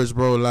other words,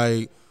 bro,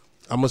 like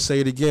I'm gonna say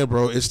it again,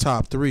 bro. It's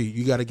top 3.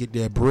 You gotta get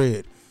that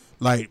bread.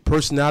 Like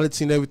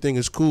personality and everything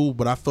is cool,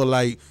 but I feel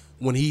like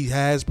when he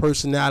has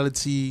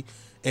personality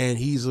and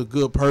he's a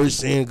good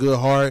person, good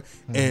heart,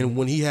 and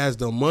when he has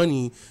the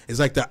money, it's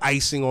like the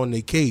icing on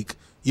the cake.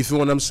 You feel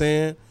what I'm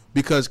saying?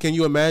 Because can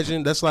you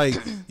imagine? That's like,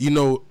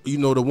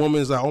 the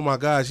woman's like, oh my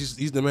gosh,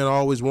 he's the man I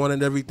always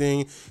wanted,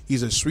 everything.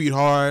 He's a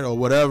sweetheart or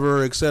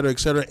whatever, et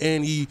cetera,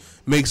 and he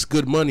makes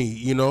good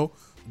money,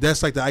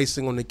 That's like the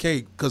icing on the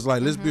cake. Because,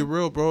 like, let's be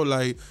real, bro.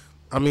 Like,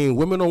 I mean,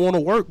 women don't want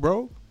to work,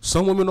 bro.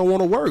 Some women don't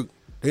want to work.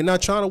 They're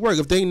not trying to work.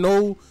 If they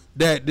know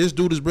that this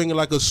dude is bringing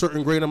like a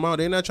certain great amount,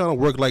 they're not trying to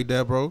work like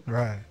that, bro.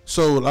 Right.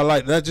 So I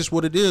like that's just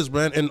what it is,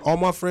 man. And all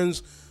my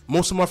friends,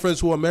 most of my friends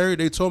who are married,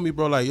 they told me,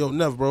 bro, like, yo,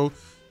 Nev, bro,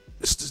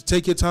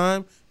 take your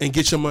time and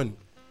get your money.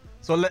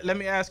 So let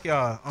me ask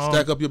y'all.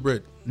 Stack up your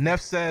bread.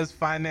 Neff says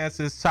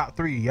finances top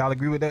 3. Y'all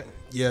agree with that?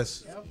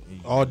 Yes.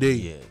 All day.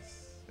 Yes.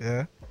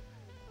 Yeah.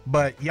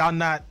 But y'all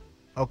not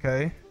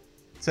okay.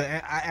 So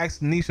I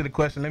asked Nisha the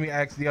question. Let me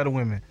ask the other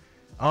women.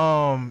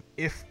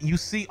 If you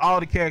see all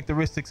the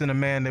characteristics in a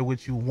man that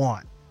what you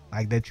want,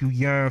 like that you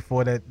yearn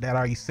for, that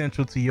are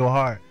essential to your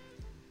heart,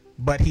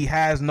 but he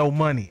has no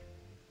money,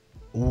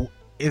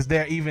 is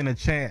there even a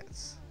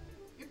chance?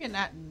 You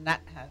cannot not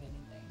have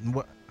anything.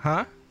 What?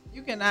 Huh?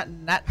 You cannot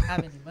not have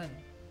any money.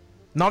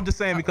 No, I'm just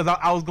saying because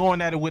I was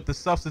going at it with the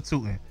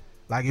substituting.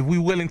 Like if we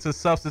willing to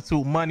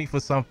substitute money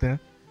for something,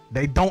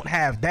 they don't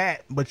have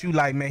that, but you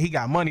like, man, he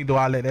got money, though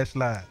I let that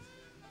slide.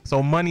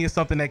 So money is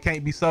something that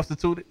can't be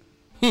substituted?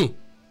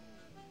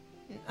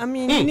 I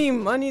mean, you need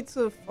money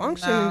to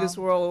function in this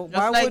world.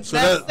 Why would so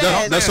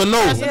that's a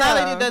no.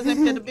 Personality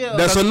doesn't pay the bills.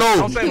 That's a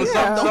no. I'm saying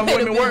some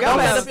women work Don't on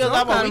pay the that. bills.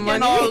 I'm kind of weekend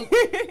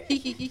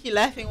money. all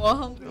laughing while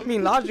hungry. I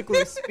mean,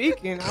 logically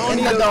speaking, I don't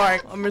In need the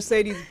dark. a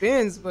Mercedes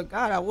Benz, but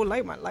God, I would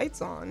like my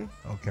lights on.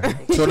 Okay.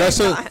 So that's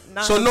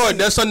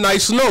that's a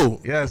nice no.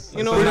 Yes.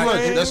 You know It's what a I'm nice-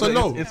 saying? That's a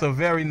no. It's a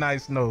very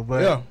nice no,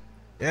 but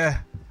yeah.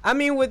 I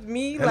mean, with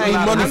me, There's like, a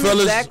lot of I'm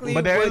fellas- exactly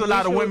But there is what a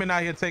lot of Nisha- women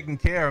out here taking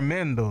care of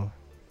men, though.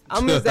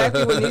 I'm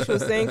exactly what Nisha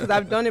was saying because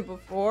I've done it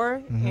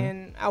before,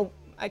 and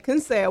I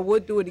couldn't say I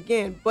would do it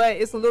again, but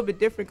it's a little bit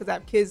different because I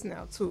have kids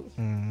now too.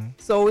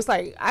 So it's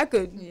like I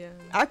could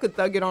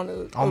thug it on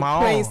a my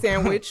plain own.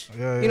 sandwich,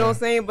 Yeah, you know what I'm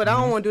saying? But I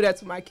don't want to do that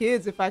to my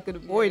kids if I could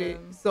avoid it.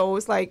 So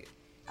it's like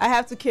I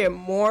have to care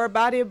more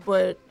about it,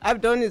 but I've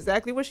done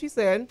exactly what she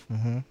said,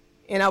 and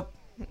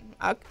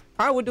I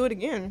probably would do it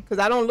again because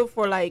I don't look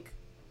for like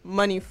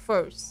money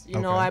first. You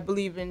know, Okay. I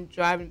believe in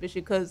driving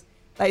vision because.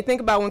 Like,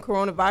 think about when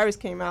coronavirus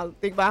came out.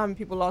 Think about how many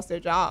people lost their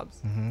jobs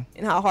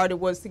and how hard it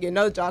was to get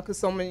another job because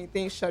so many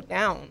things shut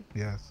down.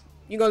 Yes.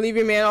 You gonna leave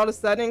your man all of a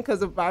sudden because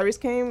the virus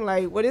came?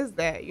 Like, what is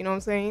that? You know what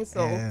I'm saying?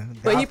 So, Yeah,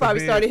 but he God probably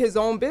forbid. started his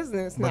own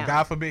business But now.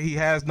 God forbid he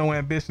has no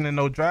ambition and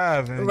no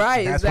drive. And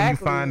Right, that's when you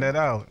exactly. find that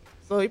out.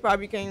 So he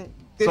probably did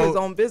So- his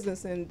own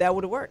business and that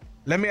would have worked.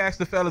 Let me ask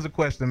the fellas a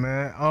question,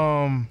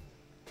 man.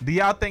 Do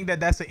y'all think that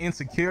that's an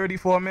insecurity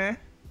for a man?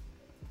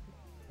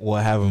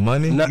 What, having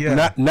money? Not,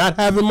 Yeah. not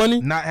having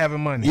money? Not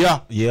having money. Yeah,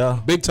 Yeah.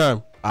 big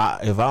time.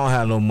 If I don't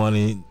have no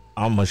money,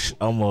 I'm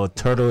a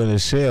turtle in a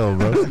shell,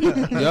 bro.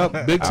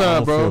 Yep, big I time,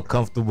 don't feel bro.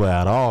 comfortable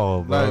at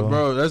all, bro. Like,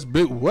 bro, that's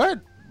big.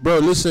 What? Bro,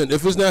 listen,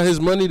 if it's not his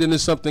money, then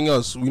it's something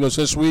else. You know,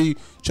 since we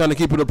trying to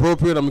keep it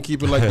appropriate, I'm going to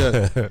keep it like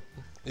that.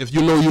 If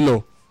you know, you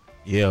know.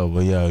 Yeah,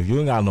 but yeah, if you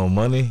ain't got no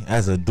money,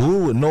 as a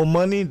dude with no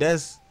money,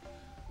 that's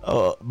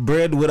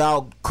bread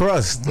without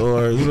crust,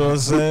 or you know what I'm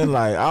saying?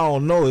 Like, I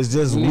don't know, it's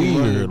just You need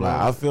money, weird. bro.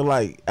 Like, I feel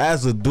like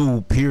as a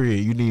dude,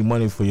 period, you need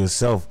money for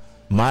yourself,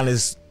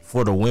 minus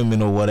for the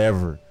women or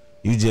whatever.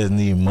 You just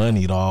need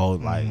money,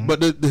 dog. Like,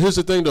 But here's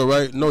the thing, though,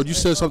 right? No, you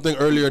said something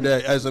earlier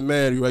that as a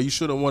man, right, you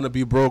shouldn't want to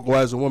be broke, or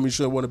as a woman, you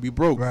shouldn't want to be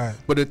broke. Right.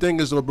 But the thing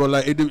is, though, bro,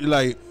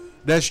 like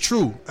that's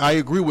true. I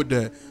agree with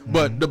that.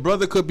 But the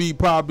brother could be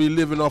probably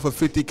living off of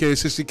 $50K,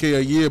 $60K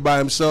a year by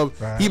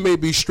himself. Right. He may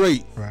be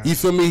straight. Right. You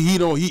feel me? He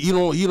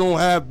don't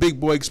have big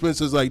boy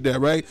expenses like that,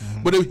 right?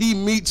 But if he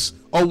meets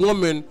a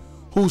woman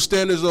whose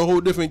standards are a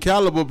whole different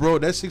caliber, bro,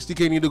 that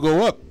 $60K need to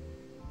go up.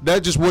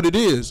 That's just what it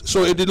is.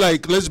 So it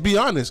like, let's be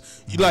honest.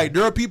 Like,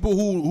 there are people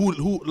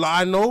who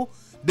I know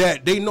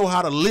that they know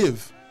how to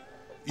live.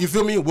 You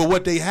feel me? With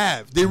what they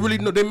have. They really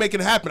know they make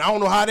it happen. I don't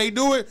know how they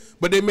do it,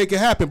 but they make it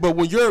happen. But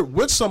when you're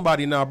with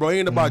somebody now, bro, it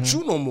ain't about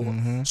you no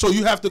more. So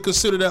you have to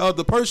consider that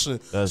other person.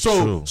 That's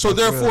so true. so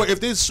That's therefore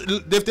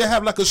real. if they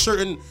have like a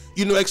certain,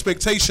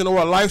 expectation or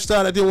a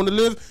lifestyle that they want to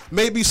live,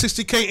 maybe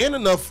 60K ain't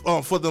enough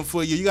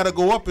for you. You gotta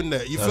go up in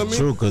that. You feel That's me?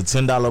 true, because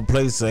 $10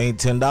 place ain't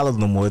 $10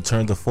 no more. It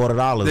turned to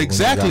 $40.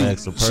 Exactly. When you got an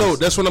extra person. So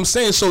that's what I'm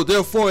saying. So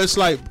therefore it's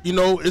like,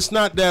 it's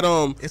not that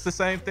It's the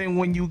same thing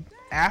when you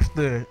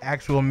after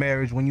actual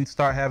marriage, when you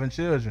start having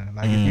children.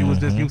 Like if you was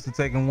just used to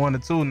taking 1 or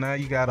 2, now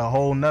you got a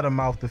whole nother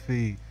mouth to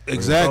feed.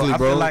 Exactly, so I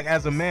bro. feel like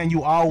as a man,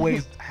 you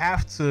always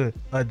have to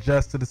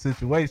adjust to the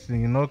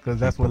situation, because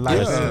that's what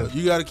life is.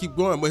 You got to keep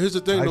going. But here's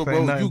the thing, Life though, ain't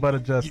bro. nothing but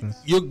adjustments.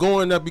 You're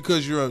going there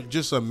because you're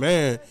just a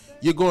man.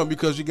 You're going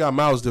because you got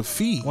mouths to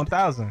feed.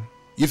 1,000.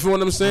 You feel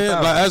what I'm saying?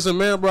 1,000. Like as a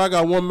man, bro, I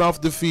got 1 mouth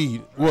to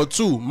feed. Well,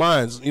 2,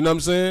 mine's. You know what I'm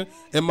saying?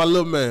 And my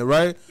little man,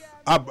 right?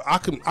 I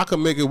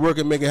can make it work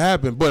and make it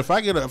happen. But if I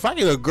get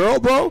a girl,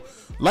 bro,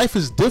 life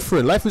is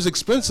different. Life is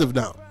expensive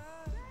now.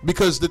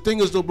 Because the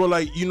thing is though, bro,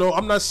 like,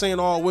 I'm not saying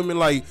all women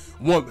like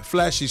want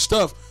flashy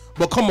stuff,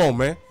 but come on,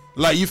 man.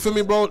 Like, you feel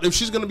me, bro? If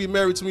she's gonna be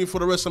married to me for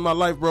the rest of my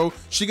life, bro,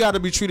 she gotta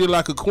be treated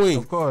like a queen.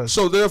 Of course.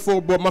 So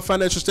therefore, bro, my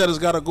financial status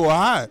gotta go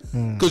high.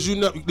 Cause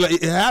like,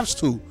 it has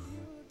to.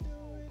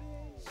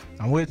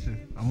 I'm with you.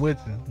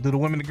 Do the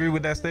women agree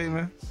with that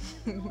statement?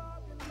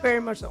 Very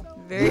much so.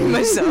 Very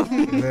much so.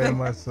 Very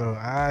much so. All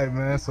right,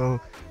 man. So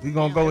we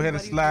gonna go ahead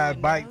and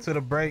slide bike to the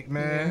break,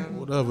 man.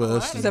 Whatever.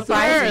 It's a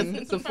fire.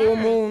 It's a full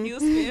moon. You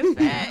spit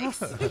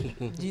facts.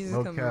 Jesus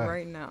No coming cap.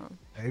 right now.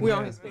 We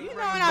on his You know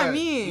what I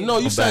mean? No,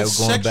 you We're said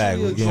going back.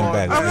 sexually. We're getting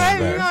back. We're Okay,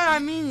 getting you know back. what I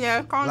mean?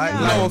 Yeah, calm Like,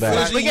 down. No, back.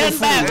 finish We eating getting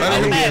food. back. I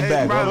didn't We're hear getting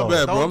back. My Hold on.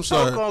 bad, bro. I'm Don't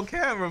sorry. talk on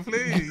camera,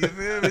 please. You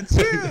feel me?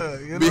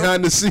 Chill. You know?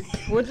 Behind the scene.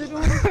 What you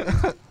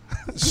doing?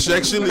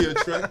 Sexually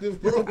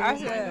attractive, bro. I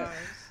said.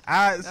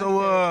 All right,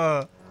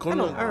 so Come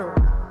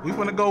on. we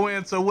finna go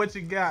into what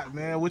you got,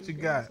 man. What you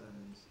got?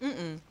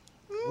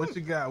 What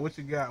you got? What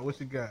you got? What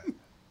you got?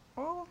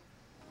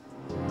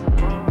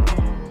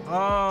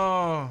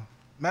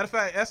 Matter of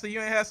fact, Esther, you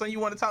ain't had something you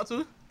want to talk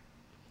to?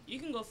 You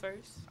can go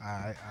first.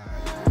 All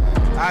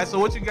right. So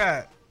what you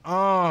got?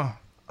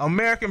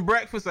 American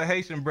breakfast or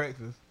Haitian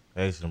breakfast?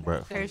 Haitian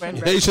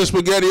breakfast. Haitian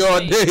spaghetti all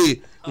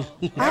day.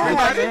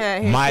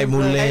 Everybody? My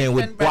moulin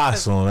with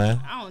poisson, man.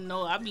 I don't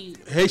know. I be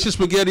Haitian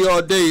spaghetti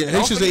all day.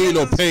 Haitians ain't eat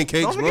no forget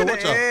pancakes, Don't bro. forget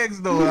Watch the out.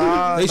 eggs,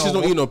 though. Haitians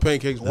don't eat no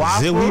pancakes, bro.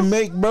 Waffles? Is it we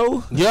make,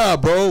 bro? Yeah,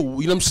 bro. You know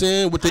what I'm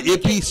saying? With the I make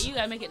it- ippies. You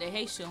gotta make it the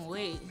Haitian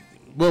way,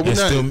 But we're And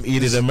not. still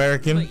eat it but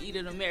American? eat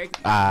it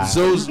American.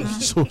 Zoe's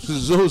is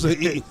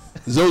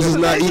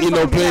not eating no They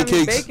don't be having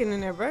pancakes. bacon in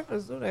their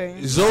breakfast, do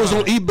they? Zoe's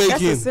don't eat That's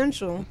bacon.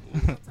 essential.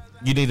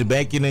 You need the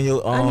bacon in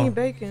your I need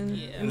bacon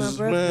in my Man.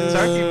 breakfast.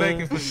 Turkey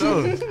bacon for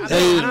sure.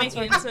 Hey, I make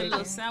it into a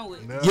little sandwich.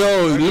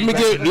 yo,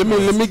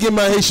 let me get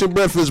my Haitian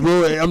breakfast,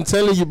 bro. I'm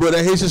telling you, bro,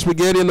 that Haitian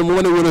spaghetti in the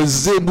morning with a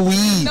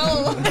zibouille.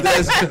 No.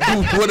 That's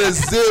with a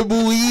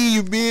zibouille,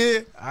 you be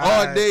all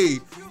Alright. day.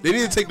 They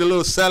need to take the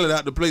little salad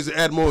out the place and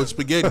add more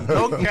spaghetti.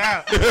 No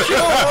cap.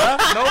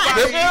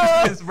 Nobody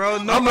eats this, bro.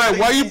 I'm like, Nobody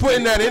why you eats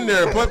putting that in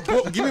there?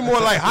 Give me more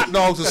like hot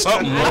dogs or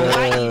something,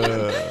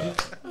 bro.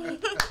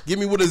 Give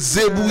me with a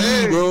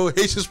zibouille, bro.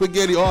 Haitian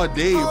spaghetti all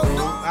day, bro.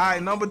 All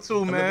right, number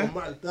 2, man.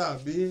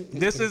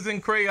 This is in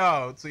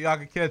Creole, so y'all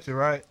can catch it,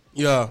 right?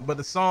 Yeah. But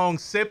the song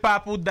C'est pas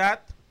pour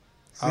dat,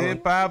 C'est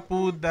pas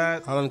pour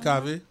dat, Alan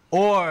Cave.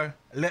 or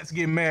Let's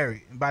Get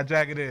Married by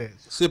Jagged Edge.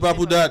 C'est pas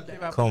pour that.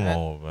 Come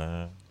on,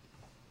 man.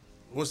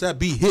 Once that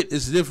beat hit,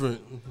 it's different.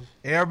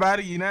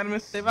 Everybody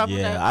unanimous?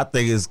 Yeah, I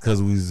think it's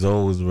because we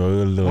Zoes, bro.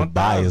 We're a little 1,000.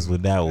 biased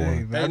with that Hey,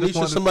 one. man, I Hey, just Nisha,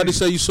 wanted to somebody see.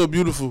 say you so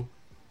beautiful.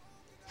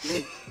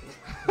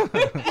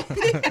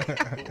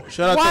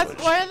 Shout out to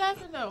Why are you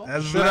laughing though?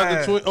 That's shout out bad.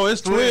 to Twin. Oh,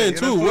 it's Twin, Twin yeah,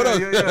 too. that's What up?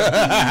 Twin,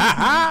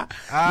 yeah.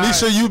 All right.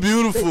 Nisha, you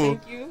beautiful.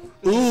 Thank you.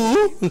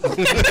 Ooh.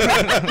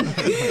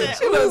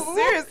 She was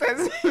serious.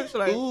 She's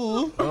like,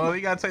 Ooh. Oh,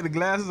 you gotta take the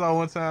glasses off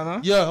one time, huh?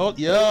 Yeah,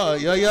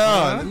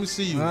 yeah. Let me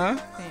see you. Huh?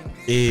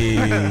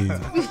 Hey.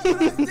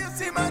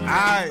 All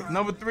right,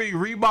 number 3,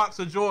 Reeboks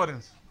or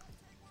Jordans?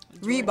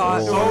 Reebok. Oh. I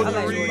like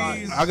Soldier Reebok.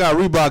 Rees. I got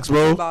Reeboks,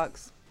 bro.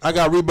 Reeboks. I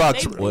got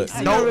Reeboks. What?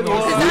 Dope boy.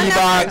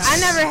 Reeboks. I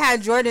never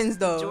had Jordans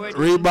though.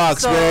 Reeboks,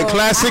 So, man.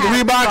 Classic I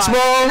had Reeboks, And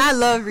bro. I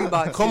love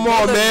Reeboks. Come They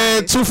on, look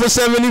man. nice. 2 for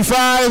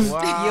 75.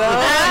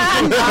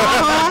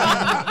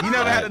 You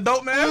never had a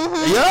dope man? The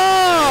price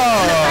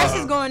Yeah.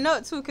 is going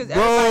up too because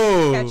Bro.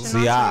 everybody's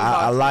catching See, on to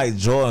I Reeboks. like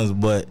Jordans,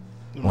 but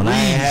when I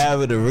ain't Rees.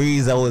 have it, the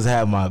Rees always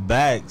have my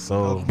back.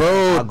 So,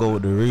 Bro, I go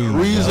with the Rees.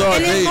 Rees man. are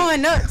And it's Hey.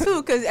 going up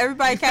too because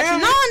everybody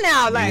catching on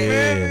now. Like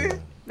Yeah.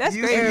 that's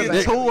You crazy.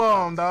 get 2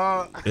 of them,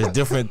 dog. It's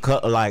different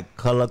like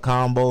color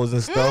combos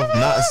and stuff.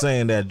 Not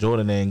saying that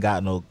Jordan ain't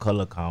got no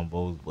color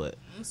combos, but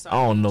I'm sorry.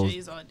 I don't know.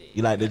 J's all day.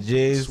 You like the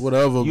J's?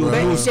 Whatever, You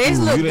bro. new J's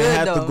school. look You didn't good,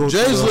 have to though. go to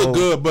Jays the look whole-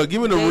 good, but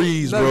give me the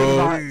Rees, But bro.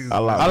 Reeboks. I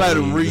like, I like the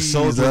them Rees.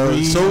 Soldier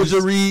Rees.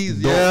 Soldier Rees.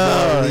 Dope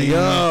Yeah, Rees.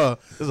 yeah.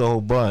 There's a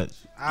whole bunch.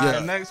 All right,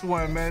 Yeah. next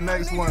one, man.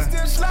 Next one.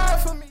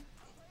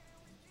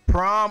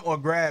 Prom or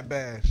grad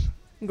bash?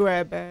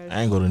 Grad bash.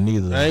 I ain't go to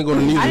neither. I ain't going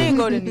to neither. I didn't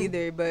go to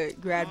neither, but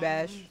grad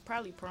bash.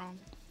 Probably prom.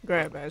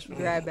 Grad bash.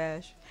 Grad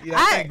bash. Yeah,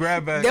 I think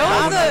grad bash. There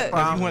I was went to a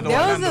prom. You went to there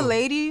was a Orlando.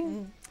 lady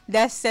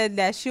that said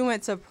that she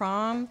went to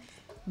prom,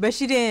 but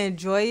she didn't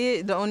enjoy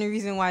it. The only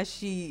reason why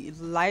she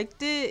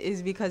liked it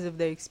is because of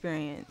the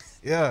experience.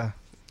 Yeah.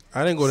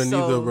 I didn't go to So-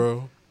 neither,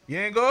 bro. You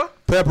ain't go?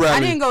 Pep rally. I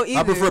didn't go I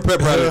either. prefer pep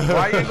rally.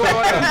 Why you ain't go to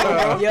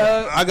Orlando, bro?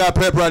 Yo, I got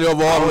pep rally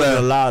over I all of wasn't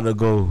that. allowed to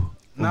go.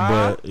 Nah.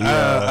 But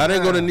yeah. I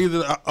didn't go to neither.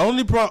 The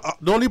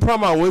only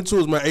prom I went to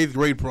was my 8th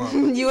grade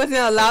prom. you wasn't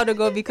allowed to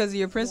go because of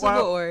your principal,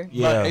 or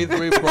yeah. My 8th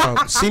grade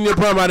prom. Senior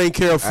prom I didn't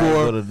care I ain't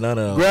go for. to none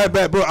of them. Grad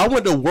back, bro. I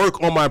went to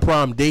work on my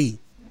prom day.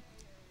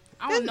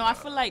 I don't know. I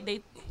feel like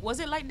was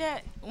it like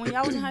that when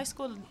y'all was in high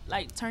school?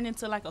 Like turned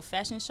into like a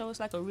fashion show. It's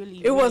like a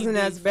really. It wasn't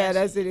really as big bad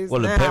fashion. as it is Well,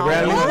 the now. pep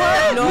rally?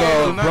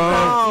 No, No,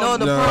 prom. no,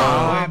 the Nah.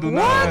 prom. I ain't do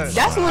none of that.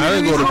 That's one I of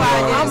the didn't go reasons to why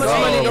prom. I How didn't much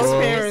go. money those Oh.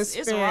 parents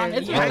It's spend? wrong.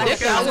 It's I like ain't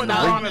think I went to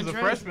 $1,000 prom on as a a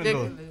drink. freshman,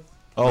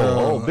 though.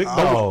 Oh, big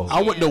I dog.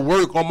 I went to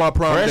work on my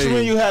prom Freshman,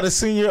 day. you had a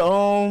senior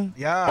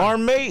Yeah.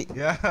 arm mate.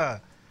 Yeah.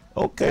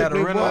 Okay, Had a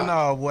big rental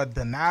boy. what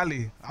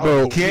Denali.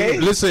 Bro, Okay.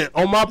 listen,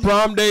 on my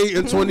prom day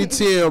in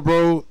 2010,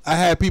 bro, I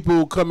had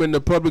people come in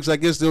the Publix. I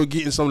guess they were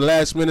getting some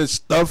last minute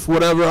stuff,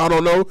 whatever. I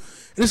don't know. And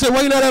they said,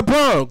 "Why you not at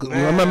prom?" 'Cause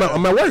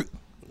I'm at work.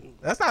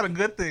 That's not a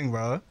good thing,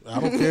 bro. I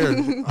don't care.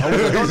 Don't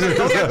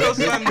let your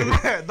son do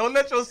that. Don't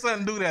let your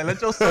son do that.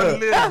 Let your son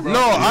live, bro. No,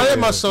 I let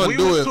my son we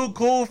do was it. too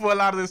cool for a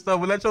lot of this stuff,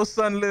 but let your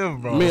son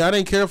live, bro. Me, I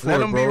didn't care for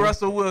Let it, him be bro.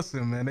 Russell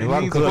Wilson, man. They If I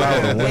need could, I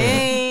would to win.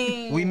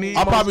 Dang. We need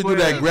I'll more probably do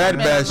that squares. grad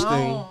Man bash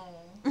alone.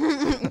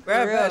 thing.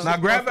 Grad bash. Now, is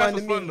grab more bash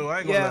was to fun, me. though. I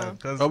ain't gonna Yeah. lie.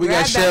 'Cause- Oh, we got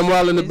Grad bash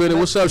Shamwell in the is building.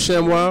 What's up,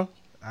 Shamwell?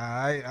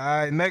 All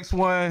right. Next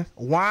one,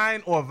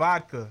 wine or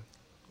vodka?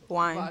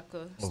 Wine. Vodka.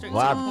 Straight to the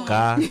point.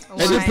 Vodka.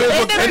 It depends.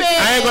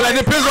 I ain't gonna lie. It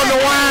depends on the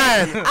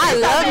wine. I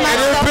love It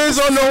myself. depends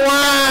on the wine.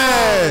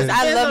 I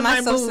Depends love on my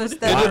myself some mood.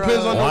 stuff. It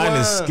depends on the Wine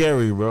wine. is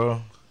scary,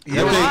 bro.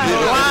 Yeah,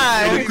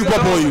 Wine. they creep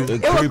up on you. It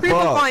It will creep creep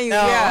up up. on you,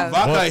 yeah.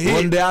 Vodka One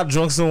hit. day I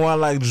drunk some wine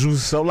like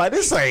juice. So I'm like,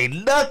 this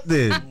ain't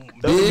nothing.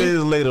 Those Yeah. days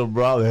later,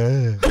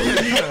 bro.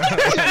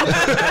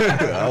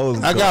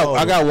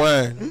 I got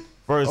wine.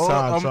 first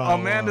time trying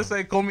Amanda wine.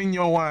 say, "Come in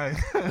your wine."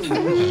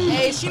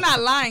 Hey, she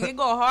not lying. It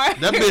go hard.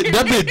 That bit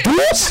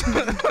deuce.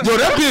 Yo,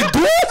 that bit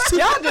deuce.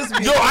 Y'all just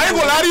be Yo, I ain't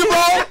gonna lie to you,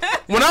 bro.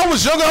 When I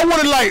was younger, I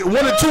wanted like 1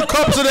 or 2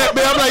 cups of that,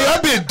 man. I'm like,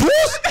 that bit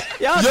deuce.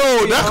 Y'all Yo,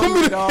 just be that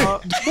hungry, come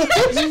dog.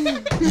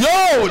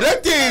 Yo,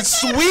 that thing's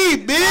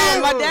sweet,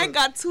 man. My dad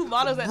got 2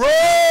 bottles at Bro,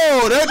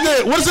 that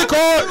thing, what is it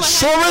called?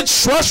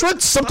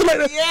 Shorage, something like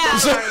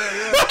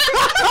that.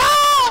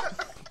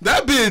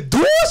 That bit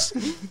deuce.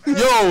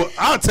 Yo,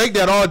 I'll take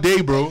that all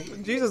day, bro.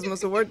 Jesus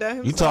must have worked that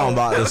You himself. talking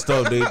about the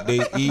stuff they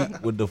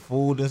eat with the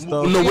food and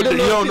stuff? No, with the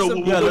little yo, piece no,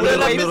 of- Yeah, the with little,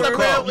 that little piece of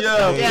cup.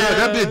 bread yeah,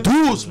 that bit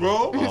deuce,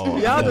 bro. Oh,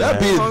 Y'all That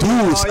be bit hungry,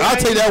 deuce. dog. I'll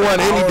take that one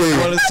any day.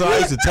 Well, so I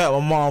used to tell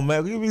my mom,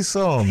 man, give me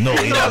some. No,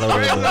 you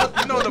gotta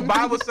You know what the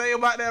Bible say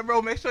about that,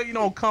 bro? Make sure you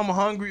don't come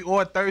hungry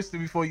or thirsty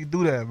before you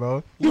do that,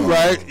 bro. You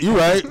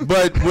right.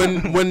 But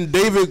when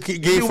David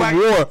came from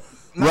war,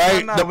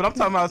 right? No, but I'm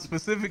talking about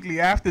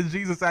specifically after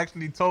Jesus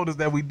actually told us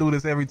that we do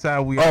this every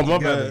time we are Oh, my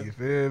together. bad. You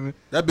feel me?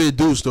 That bit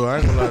deuce, though. I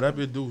ain't gonna lie. That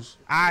bit deuce.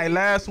 All right,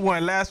 last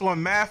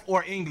one. Math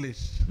or English?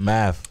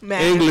 Math.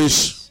 Math.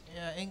 English.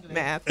 Yeah, English.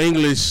 Math.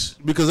 English,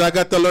 because I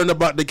got to learn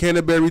about the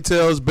Canterbury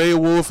Tales,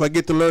 Beowulf. I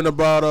get to learn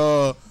about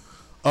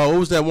what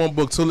was that one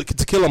book? To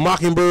Kill a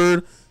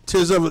Mockingbird.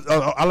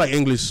 I like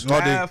English all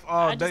day. Math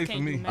all I just day can't for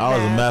do me. math. I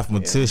was a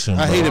mathematician.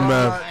 I bro. hated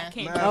math. I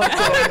can't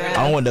Okay,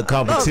 I man. went to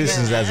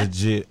competitions as a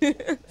jit.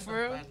 For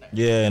real?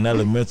 Yeah, in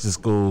elementary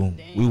school,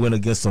 we went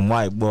against some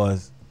white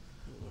boys.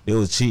 They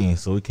was cheating,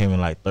 so we came in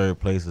like 3rd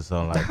place or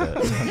something like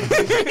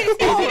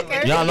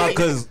that. Y'all know,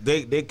 cause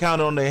they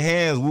counted on their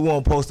hands. We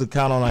weren't supposed to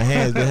count on our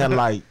hands. They had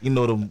like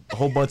the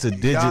whole bunch of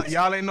digits.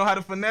 Y'all ain't know how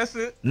to finesse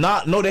it?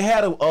 No, they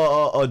had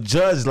a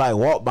judge like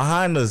walk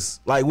behind us.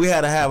 Like we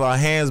had to have our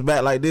hands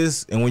back like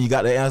this, and when you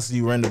got the answer,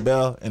 you ring the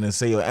bell and then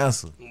say your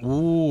answer.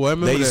 Ooh, I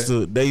remember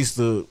They used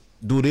to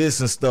do this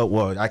and stuff.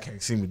 Well, I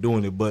can't see me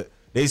doing it, but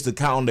they used to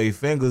count on their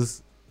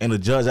fingers, and the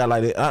judge act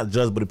like not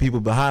judge, but the people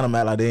behind them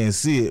act like they didn't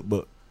see it.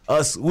 But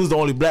us, we was the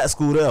only black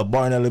school there,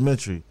 Barton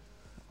Elementary.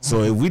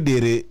 So if we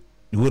did it,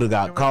 we would have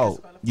got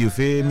caught. You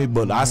feel me?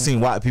 But I seen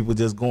white people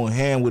just going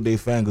hand with their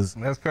fingers,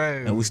 That's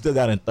crazy. and we still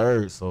got in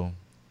 3rd. So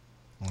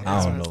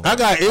I don't know. I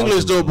got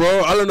English though,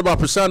 bro. I learned about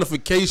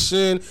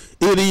personification,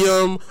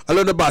 idiom. I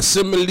learned about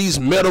similes,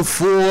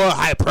 metaphor,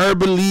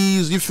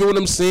 hyperboles. You feel what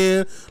I'm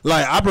saying?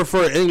 Like I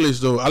prefer English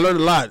though. I learned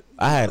a lot.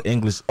 I had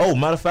English. Oh,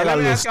 matter of fact, I Let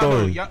got me a ask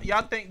little y'all,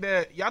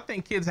 story. y'all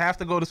think kids have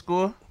to go to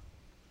school?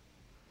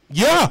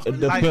 Yeah, It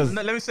Like, depends.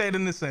 let me say it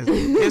in this sense: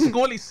 is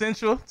school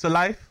essential to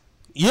life?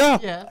 yeah.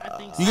 Yeah. I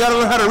think so. You gotta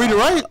learn how to read and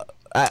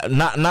write.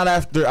 Not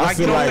after. I Like,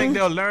 you feel don't think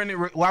like they'll learn it?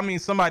 Well, I mean,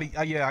 somebody.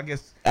 Yeah, I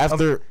guess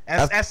after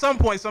at some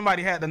point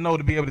somebody had to know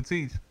to be able to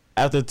teach.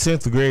 after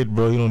 10th grade,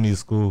 bro, you don't need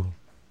school.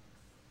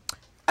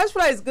 I just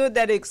feel like it's good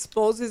that it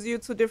exposes you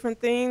to different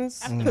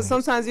things because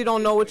sometimes you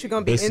don't know what you're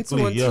gonna be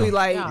Basically, into until you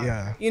like,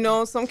 Yeah. you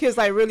know, some kids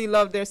like really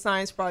love their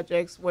science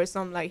projects where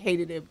some like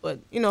hated it, but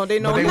you know they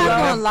know. But they you I'm would've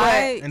not love gonna never-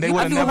 lie. and they you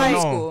would've can do never high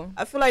known. school.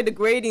 I feel like the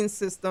grading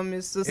system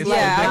is just It's like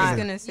Yeah, I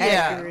ridiculous. was gonna say.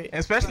 accurate.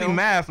 Especially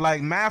math.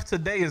 Like math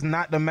today is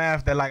not the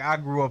math that like I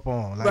grew up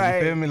on. Like Right.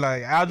 you feel me?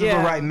 Like algebra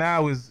Yeah. right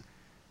now is,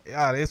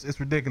 yeah, it's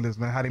ridiculous,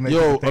 man. How they make Yo,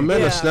 people think.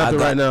 Amanda Yeah. snapped it I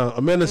got- right now.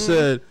 Amanda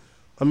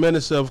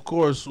said, of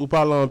course,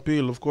 upala and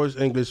peel, of course,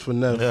 English for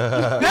Neff.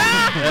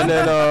 And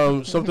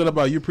then something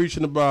about you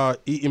preaching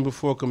about eating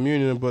before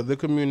communion, but the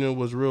communion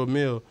was real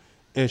meal.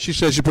 And she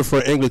said she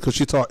preferred English because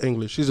she taught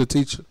English. She's a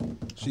teacher.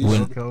 She's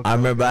When Okay. I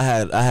remember I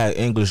had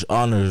English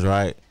honors,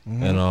 right?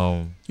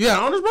 And you had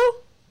honors, bro?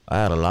 I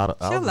had a lot of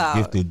I Chill was out. a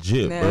gifted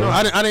jit, Nah. bro. No,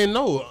 I didn't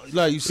know.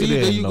 Like, you see,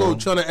 didn't there you go know.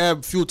 trying to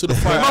add fuel to the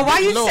fire. But why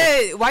you know.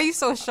 said? Why you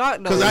so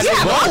shocked though? 'Cause I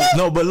didn't know.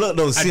 No, but look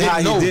though, see didn't how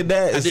he know. did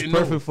that? I It's didn't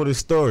perfect know. for the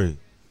story.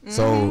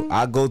 So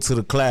I go to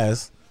the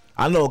class.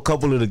 I know a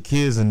couple of the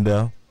kids in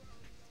there.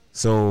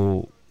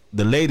 So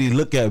the lady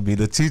look at me,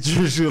 the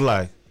teacher, she was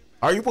like,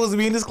 "Are you supposed to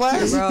be in this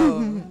class?" Bro,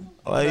 I'm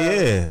like,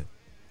 yeah.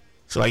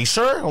 She's like, "You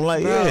sure?" I'm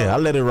like, yeah. I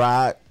let it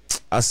ride.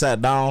 I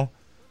sat down.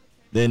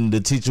 Then the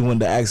teacher went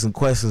to asking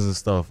questions and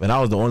stuff, and I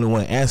was the only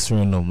one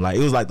answering them. Like it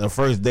was like the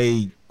first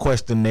day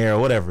questionnaire or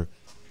whatever.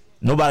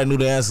 Nobody knew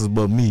the answers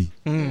but me.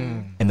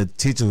 And the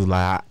teacher was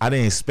like, I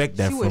didn't expect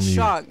that She from was you.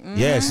 shocked.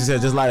 Yeah, she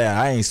said just like that.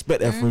 I ain't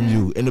expect that from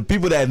you. And the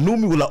people that knew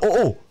me were like,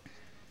 oh,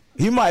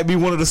 he might be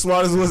one of the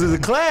smartest ones in the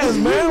class,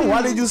 man.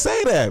 Why did you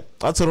say that?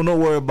 I told him,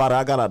 don't worry about it.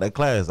 I got out that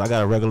class. I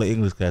got a regular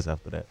English class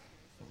after that.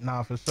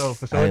 Nah, for sure,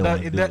 for I sure. ain't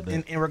wanna deal with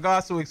that. In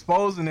regards to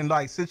exposing and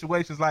like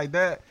situations like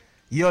that,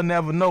 you'll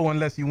never know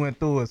unless you went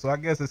through it. So I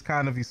guess it's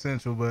kind of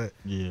essential, but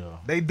Yeah.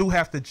 they do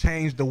have to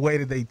change the way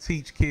that they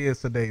teach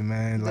kids today,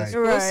 man. the Like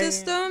school Right.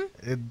 system.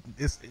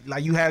 it's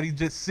like you have you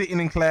just sitting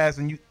in class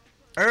and you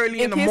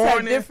early And in the kids have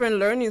morning. different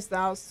learning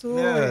styles too.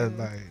 Yeah, and-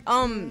 like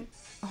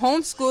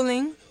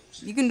Homeschooling.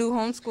 You can do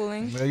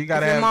homeschooling. man, you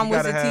gotta if your have. mom you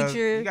was gotta a have,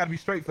 teacher. You gotta be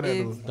straight for that.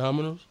 it's- Though.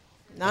 Dominoes?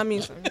 I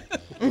mean,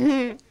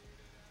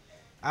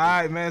 All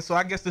right, man. So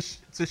I guess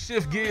to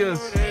shift gears,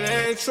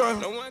 the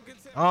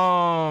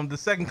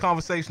second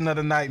conversation of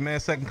the night, man.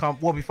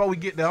 Well, before we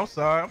get there, I'm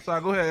sorry.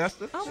 Go ahead,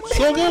 Esther.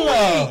 So good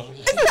love.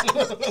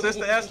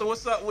 Sister Esther,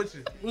 what's up with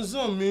you? What's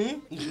up,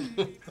 man?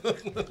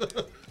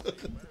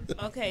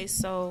 Okay,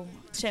 so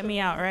check me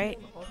out, right?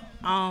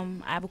 I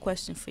have a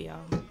question for y'all.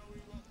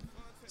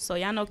 So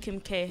y'all know Kim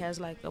K has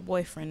like a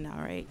boyfriend now,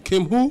 right?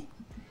 Kim who?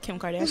 Kim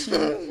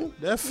Kardashian.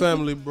 That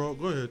family, bro.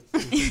 Go ahead.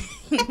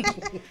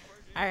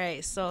 All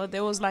right, so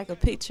there was like a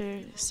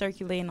picture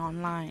circulating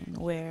online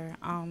where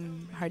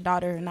her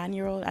daughter, her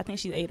 9-year-old, I think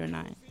she's 8 or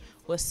 9,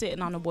 was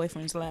sitting on her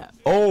boyfriend's lap.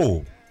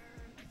 Oh.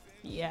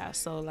 Yeah,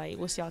 so like,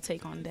 what's y'all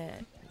take on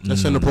that?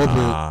 That's inappropriate.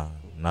 Nah,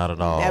 not at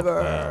all.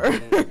 never.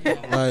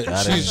 Like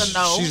That she's is a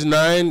no. she's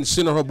 9,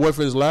 sitting on her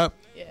boyfriend's lap.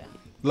 Yeah,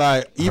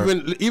 Like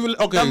even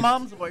okay, The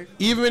mom's boyfriend.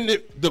 even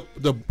if the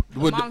her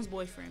with mom's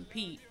boyfriend,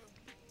 Pete.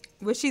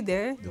 Was she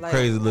there? Like,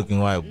 Crazy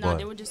looking white No,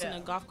 they boy. were just in a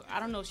golf. I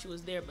don't know if she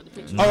was there, but the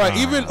picture. all right,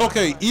 even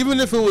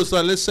if it was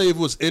like, let's say if it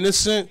was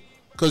innocent,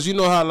 because you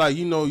know how like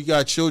you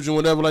got children,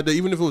 whatever like that.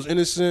 Even if it was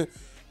innocent,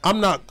 I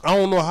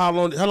don't know how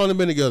long they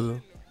been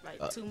together.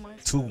 like 2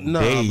 months. 2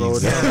 Nah, days. bro.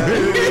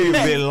 it ain't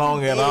been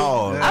long at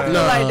all. I feel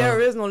Nah. like there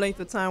is no length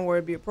of time where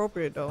it'd be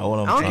appropriate though. Know what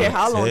I'm I don't care trying to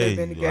how long tell they've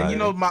been you, together. like- You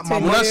know, my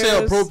 10 When I say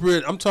years.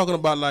 appropriate, I'm talking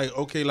about like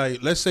okay,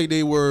 like let's say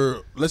they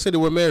were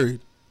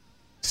married.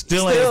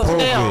 Still ain't Still.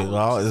 appropriate. Still.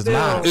 No, it's Still.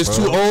 not. It's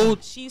bro. too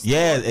old. She's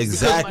Yeah, because-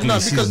 exactly. No,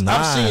 She's because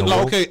I've seen 9, like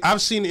bro. okay,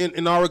 I've seen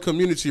in our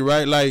community,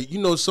 right? Like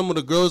some of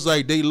the girls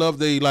like they love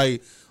they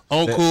like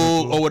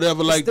uncle or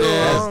whatever like still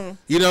that. wrong.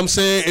 You know what I'm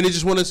saying? And they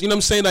just want to, you know what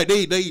I'm saying? Like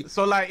they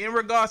So like in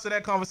regards to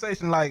that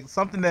conversation, like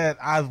something that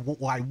I've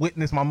like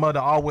witnessed my mother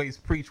always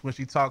preach when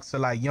she talks to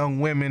like young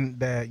women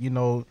that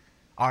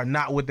are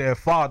not with their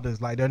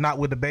fathers, like they're not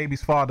with the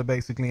baby's father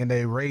basically, and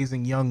they're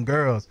raising young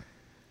girls.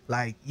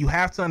 Like you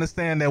have to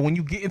understand that when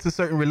you get into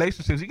certain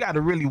relationships, you got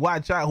to really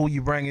watch out who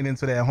you bringing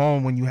into that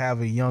home when you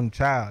have a young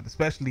child,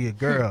 especially a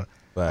girl.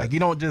 Right. Like you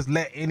don't just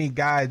let any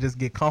guy just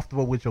get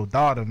comfortable with your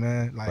daughter,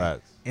 man. Like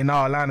Facts. in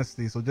all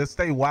honesty, so just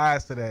stay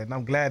wise to that. And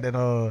I'm glad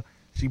that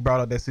she brought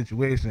up that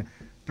situation.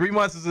 3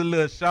 months is a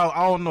little short.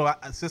 I don't know.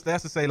 Sister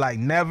Esther say like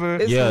never.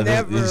 It's Yeah,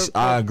 never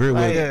I agree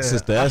with Yeah,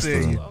 Sister I Esther.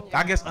 feel you.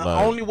 I guess the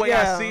Like- only way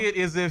Yeah. I see it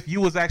is if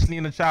you was actually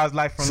in the child's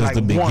life from Since like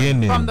the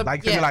beginning. From the-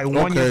 like feel Yeah. like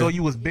 1 year Okay. old,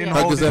 you was been Yeah.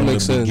 I holding. guess that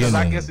makes sense. Because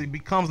I Beginning. guess it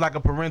becomes like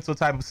a parental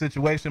type of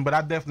situation, but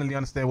I definitely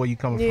understand where you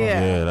coming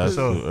Yeah. Yeah, that's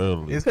So, too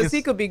early. It's, Because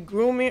he could be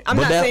grooming. I'm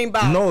But not that- saying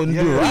about no,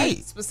 you're Yeah.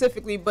 right.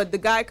 specifically, but the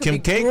guy could Kim be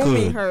K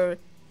grooming could. her,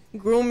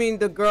 grooming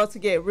the girl to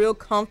get real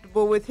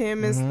comfortable with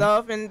him and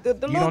stuff. And the You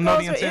little don't know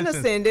girls the are intentions.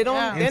 innocent. They don't.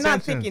 Yeah. They're not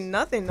Intentions. thinking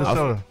nothing. For No.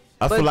 sure.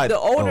 I But feel like the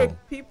older oh,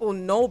 people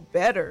know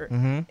better,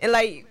 Mhm. and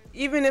like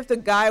even if the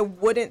guy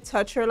wouldn't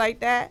touch her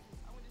like that,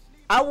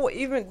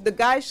 the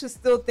guy should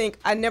still think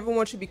I never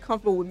want you to be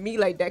comfortable with me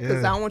like that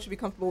because Yeah. I don't want you to be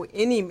comfortable with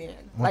any man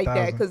like that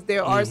 1000. because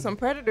there are some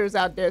predators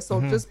out there.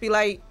 So just be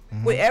like,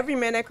 with every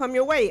man that come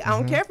your way. I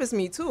don't care if it's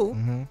me too.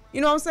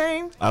 You know what I'm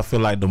saying? I feel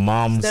like the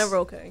moms, It's never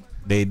okay.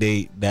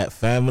 they that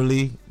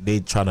family, they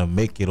try to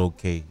make it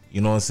okay.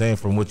 You know what I'm saying?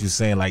 From what you're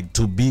saying, like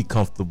to be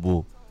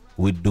comfortable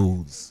with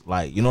dudes,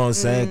 like, you know what I'm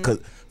saying? Cause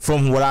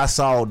from what I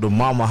saw, the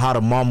mama, how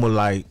the mama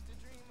like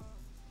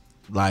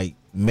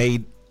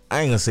made,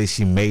 I ain't gonna say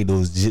she made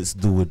those jits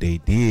do what they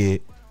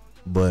did,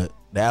 but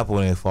the apple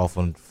ain't far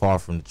from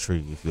the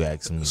tree, if you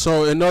ask me.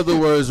 So in other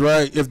words,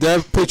 right, if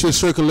that picture's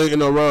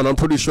circulating around, I'm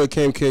pretty sure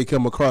Kim K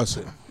came across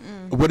it.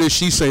 What did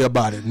she say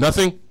about it?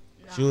 Nothing?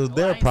 She was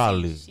there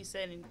probably. She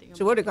said anything.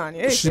 She would have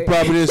gone. She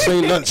probably didn't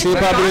say nothing. She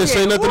probably didn't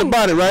say nothing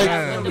about it, right?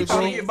 Man,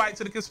 before we get back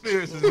to the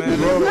conspiracies, man,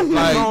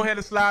 let's go ahead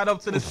and slide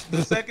up to the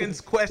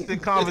second question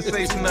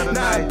conversation of the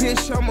night.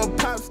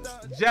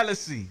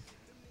 Jealousy.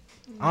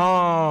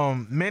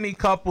 Many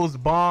couples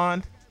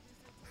bond,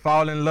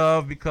 fall in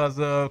love because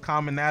of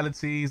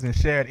commonalities and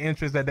shared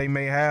interests that they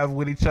may have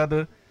with each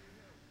other.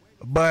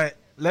 But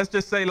let's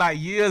just say, like,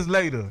 years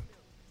later,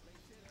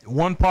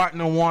 one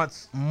partner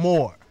wants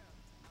more,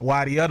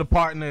 while the other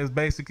partner is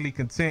basically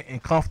content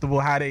and comfortable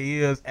how they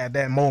is at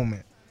that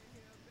moment.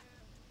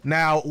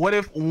 Now, what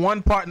if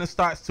one partner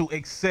starts to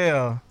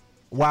excel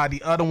while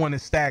the other one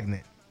is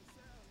stagnant?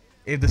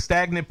 If the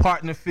stagnant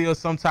partner feels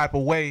some type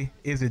of way,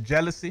 is it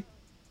jealousy?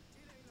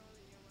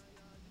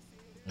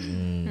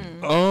 Okay,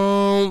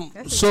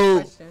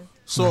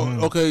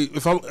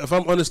 if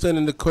I'm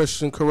understanding the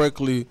question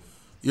correctly,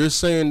 you're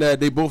saying that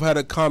they both had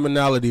a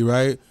commonality,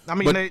 right? I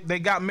mean, they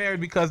got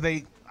married because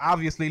they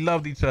obviously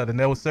loved each other, and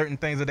there were certain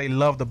things that they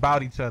loved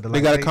about each other.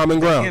 They got a common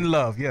ground. In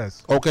love,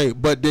 yes. Okay,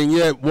 but then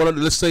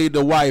let's say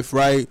the wife,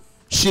 right?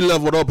 She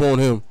leveled up on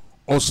him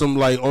on some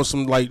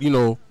you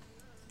know,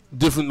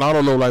 different. I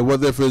don't know, like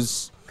whether if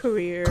it's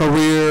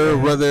career,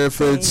 whether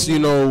if it's you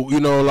know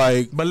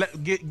like. But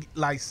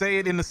say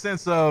it in the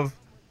sense of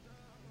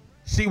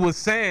she was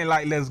saying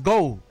like let's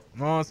go, you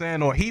know what I'm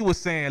saying, or he was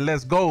saying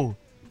let's go,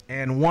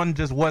 and one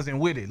just wasn't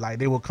with it. Like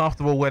they were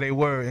comfortable where they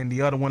were, and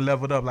the other one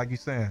leveled up, like you're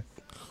saying.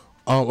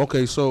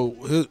 Okay,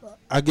 so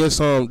I guess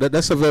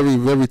that's a very,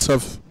 very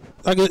tough.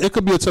 I guess it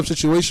could be a tough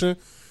situation,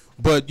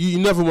 but you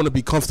never want to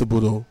be comfortable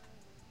though.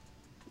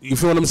 You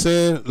feel what I'm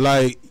saying?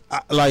 Like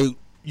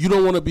you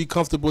don't want to be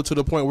comfortable to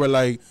the point where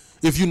like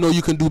if you know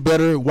you can do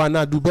better, why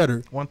not do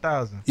better?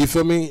 1,000. You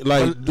feel me?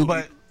 Like,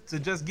 but to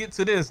just get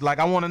to this, like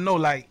I want to know,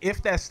 like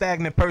if that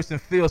stagnant person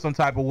feels some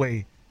type of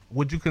way,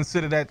 would you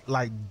consider that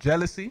like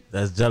jealousy?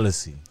 That's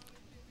jealousy.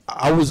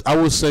 I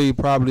would say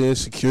probably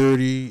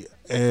insecurity,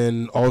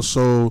 and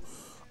also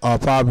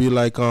probably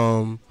like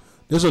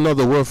there's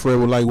another word for it,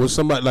 like with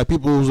somebody like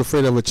people who's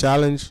afraid of a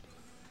challenge.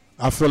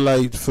 I feel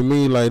like for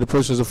me, like the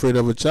person's afraid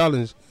of a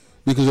challenge,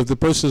 because if the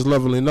person's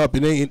leveling up,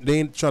 and they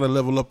ain't trying to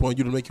level up on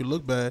you to make you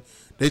look bad,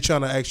 they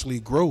trying to actually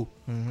grow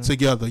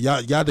together.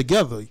 Y'all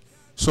together,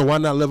 so why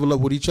not level up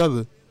with each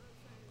other?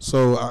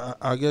 So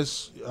I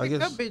guess It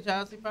could be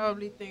jealousy.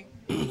 Probably think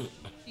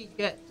she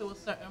get to a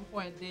certain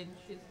point, then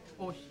she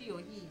or he,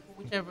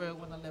 whichever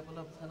want to level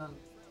up, is gonna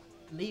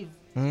leave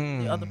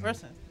the other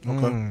person.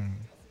 Okay.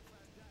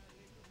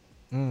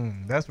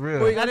 That's real.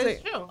 That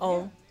is true.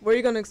 Oh, were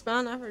you gonna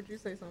expound? I heard you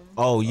say something.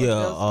 Oh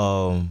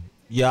yeah,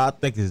 yeah. I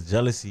think it's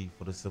jealousy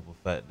for the simple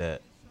fact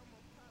that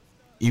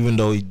even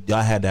though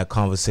y'all had that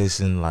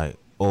conversation, like,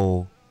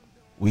 oh,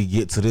 we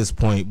get to this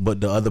point,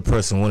 but the other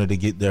person wanted to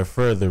get there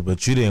further,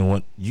 but you didn't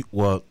want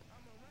well,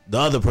 the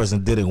other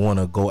person didn't want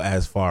to go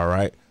as far,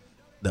 right?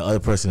 The other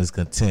person is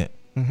content.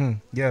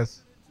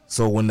 Yes.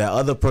 So when that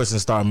other person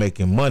start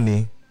making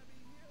money,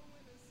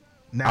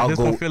 now this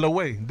one feel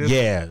away.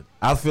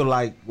 I feel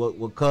like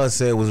what Cuz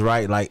said was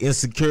right, like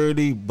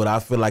insecurity, but I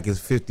feel like it's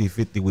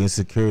 50-50 with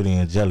insecurity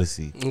and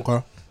jealousy.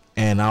 Okay.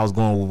 And I was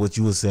going with what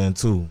you were saying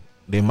too.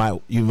 You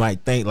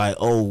might think like,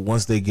 oh,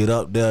 once they get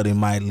up there, they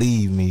might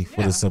leave me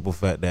for the simple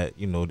fact that,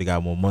 you know, they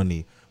got more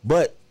money.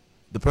 But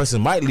the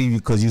person might leave you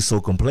because you're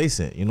so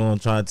complacent. You know what I'm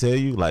trying to tell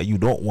you? Like you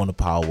don't want to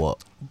power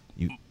up.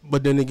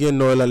 But then again,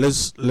 though, like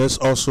let's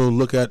also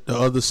look at the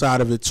other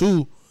side of it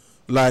too.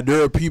 Like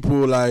there are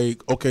people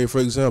like, okay, for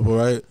example,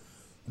 right?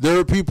 There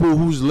are people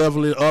who's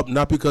leveling up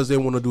not because they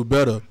want to do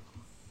better.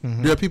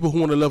 There are people who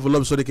want to level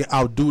up so they can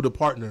outdo the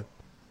partner.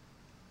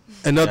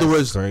 In other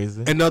words,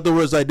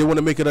 like they want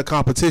to make it a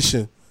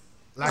competition.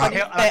 Like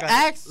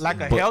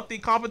a healthy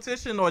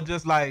competition, or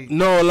just like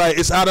no, like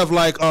it's out of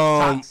like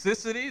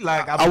toxicity.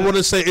 Like I want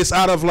to say it's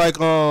out of like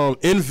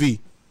envy,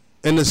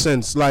 in a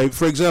sense. Like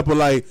for example,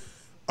 like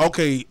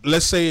okay,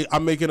 let's say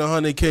I'm making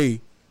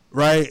 100K,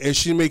 right, and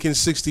she's making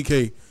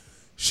 60K.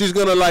 She's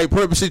gonna like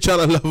purposely try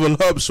to level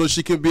up so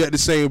she can be at the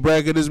same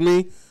bracket as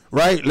me,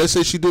 right? Let's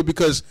say she do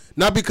it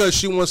not because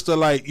she wants to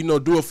like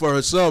do it for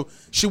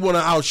herself. She want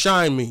to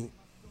outshine me.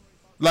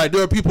 Like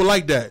there are people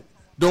like that.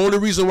 The only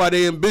reason why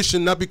they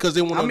ambition not because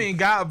they want. I mean,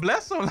 God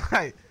bless them.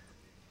 Like,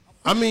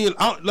 I mean,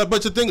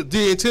 but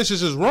the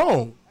intentions is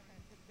wrong.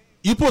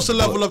 You supposed to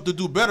level up to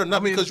do better,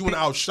 not because you want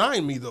to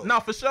outshine me though. No,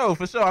 for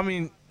sure. I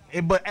mean.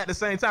 But at the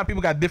same time,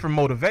 people got different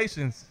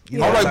motivations.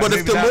 All right, but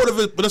if the motive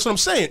is, but that's what I'm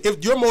saying.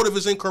 If your motive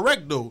is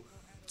incorrect, though,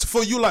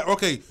 for you, like,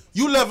 okay,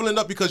 You leveling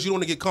up because you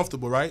want to get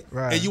comfortable, right?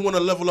 Right. And you want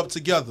to level up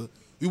together.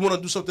 You want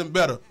to do something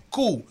better.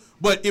 Cool.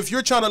 But if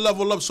you're trying to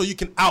level up so you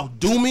can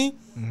outdo me,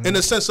 in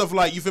the sense of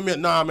like, you feel me?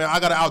 Nah, man, I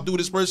gotta outdo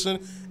this person.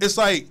 It's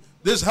like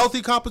there's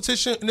healthy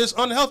competition and there's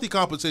unhealthy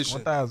competition.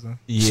 1,000.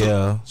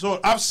 Yeah. So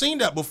I've seen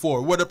that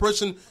before, where the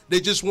person,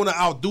 they just want to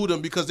outdo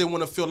them because they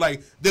want to feel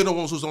like they're the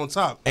ones who's on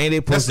top. Ain't they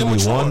supposed to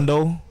be one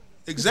though?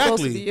 Exactly.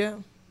 Supposed to be, yeah.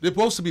 They're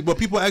supposed to be, but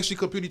people actually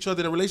compete each other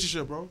in a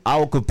relationship, bro. I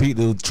would compete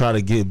to try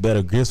to get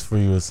better gifts for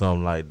you or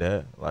something like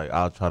that. Like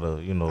I'll try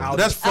to,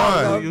 That's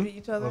fine. Outdo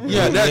each other.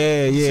 Yeah,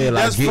 see,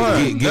 like that's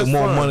fine. get That's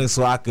more fine. money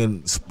so I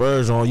can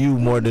spurge on you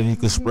more than you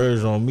can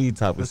spurge on me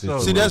type of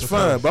situation. See, that's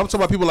fine, but I'm talking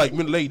about people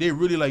like they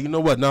really like, you know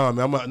what? Nah,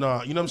 man, you know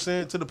what I'm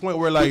saying? To the point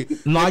where like,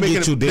 No, I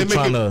get you. They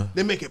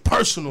make it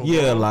personal.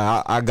 Yeah, bro.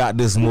 like I got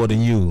this more than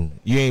you.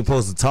 You ain't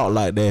supposed to talk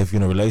like that if you're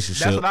in a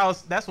relationship.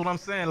 That's what I'm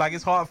saying. Like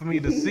it's hard for me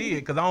to see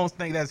it because I don't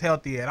think that's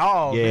healthy at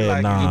all. Yeah,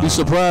 like, nah. You'd be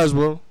surprised,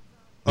 bro.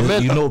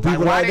 You know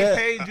people why like they that?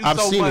 paid you I've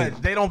so seen much?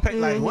 it. They don't pay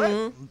like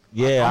what?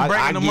 Yeah, I'm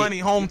bringing I the get, money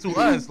home to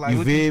us. Like You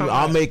what feel me? talking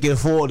I'm about? making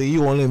 40,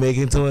 you only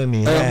making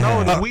 20.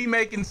 No, we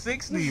making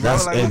 60. Bro.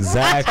 That's like,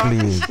 exactly.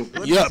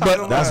 Yeah,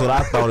 but That's what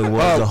I thought it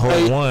was. The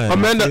whole one.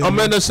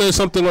 Amanda said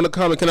something on the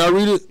comment. Can I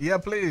read it? Yeah,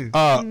 please.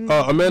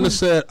 Amanda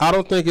said, I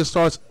don't think it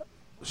starts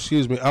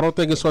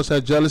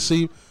at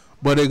jealousy,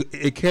 but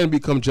it can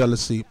become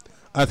jealousy.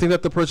 I think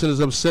that the person is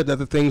upset that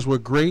the things were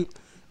great,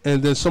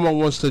 and then someone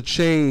wants to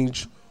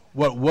change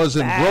what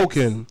wasn't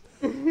broken.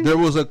 There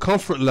was a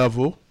comfort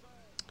level.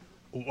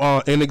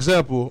 An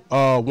example,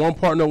 one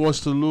partner wants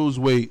to lose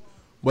weight,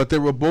 but they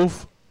were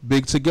both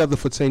big together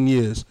for 10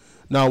 years.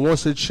 Now one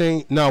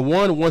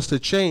wants to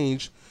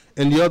change,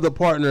 and the other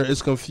partner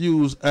is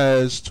confused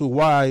as to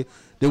why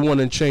they want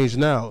to change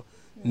now.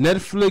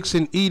 Netflix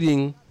and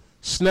eating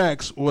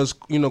snacks was,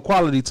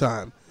 quality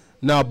time.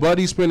 Now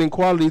buddy's spending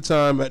quality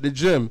time at the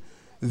gym.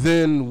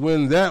 Then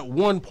when that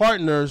one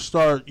partner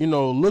start,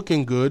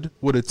 looking good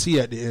with a T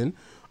at the end,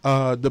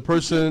 the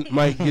person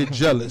might get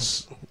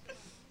jealous.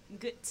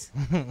 Good.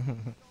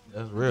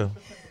 That's real.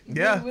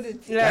 Yeah,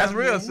 that's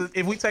real. So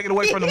if we take it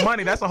away from the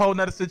money, that's a whole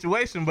nother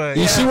situation. But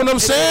You see what I'm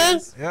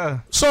saying? Yeah.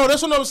 So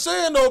that's what I'm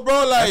saying, though,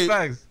 bro. Like, That's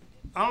facts.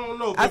 I don't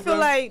know. I feel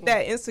like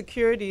that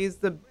insecurity is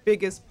the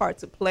biggest part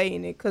to play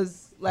in it.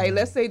 Because, like,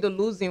 let's say the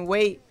losing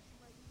weight,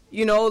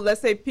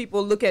 let's say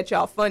people look at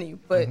y'all funny,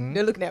 but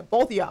they're looking at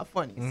both of y'all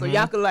funny. So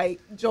y'all could, like,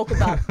 joke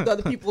about the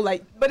other people,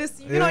 like, but it's,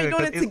 you're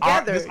doing it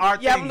together.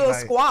 You have a little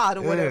squad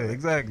or whatever. Yeah,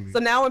 exactly. So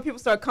now when people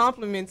start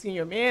complimenting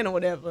your man or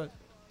whatever,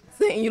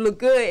 saying you look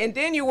good, and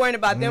then you're worrying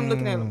about them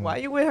looking at, why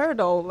you with her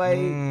though? Like,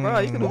 bro,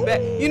 you could do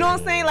better. You know what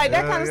I'm saying? Like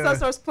that kind of stuff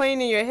starts playing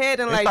in your head,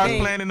 and It like, starts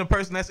dang. playing in the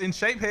person that's in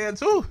shape head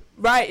too.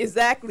 Right,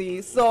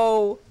 exactly.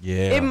 So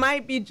Yeah. it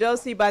might be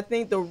jealousy, but I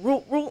think the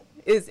root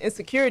is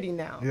insecurity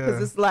now, because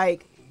Yeah. it's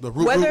like The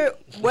root-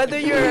 whether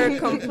you're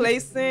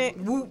complacent.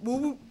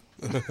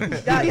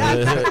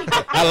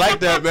 I like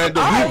that, man.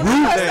 The Oh,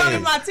 root put some in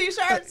thing. my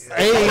t-shirts.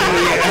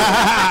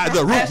 Hey,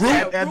 the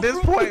root. At this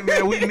point,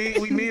 man, we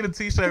need a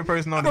t-shirt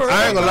person on the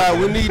I ain't gonna lie,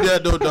 we need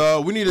that though,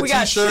 dog. We need a We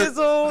got t-shirt.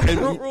 Shizzle,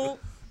 and- root.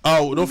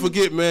 Oh, don't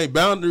forget, man,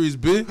 boundaries,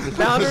 bitch.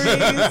 Boundaries.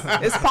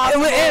 It's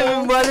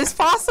possible. But it's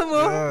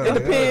possible. It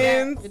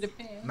depends. It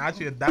depends. Not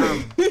your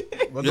dime. But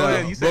go Yeah.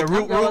 ahead. You said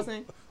root.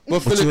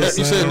 But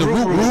you said the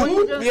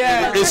root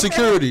Yeah.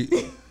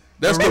 insecurity.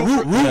 That's the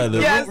root. Yeah, the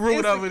Yes,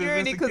 root of it is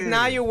insecurity, because insecurity.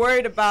 now you're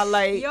worried about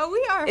like, Yo,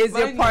 we are. is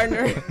your funny.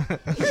 partner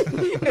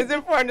is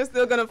your partner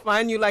still gonna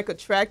find you like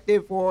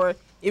attractive or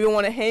even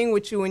want to hang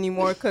with you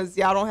anymore because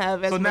y'all don't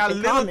have as So much now in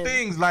little common.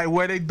 things like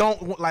where they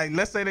don't like,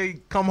 let's say they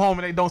come home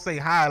and they don't say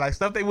hi, like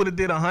stuff they would have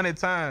did 100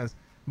 times,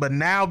 but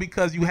now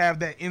because you have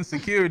that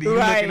insecurity, you're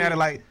Right. looking at it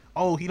like,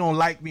 oh, he don't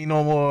like me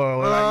no more.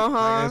 Or like,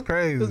 that's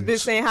crazy. Who's been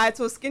saying hi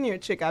to a skinnier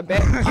chick? I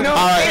bet. You know. All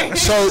right,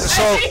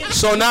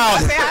 so now,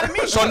 Say hi to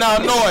me. so now,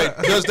 Noy,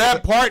 does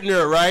that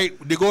partner, right,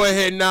 they go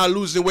ahead and now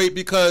losing weight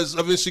because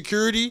of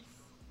insecurity?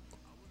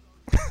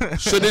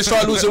 Should they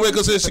start losing weight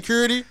because of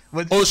insecurity,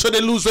 or should they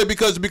lose weight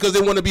because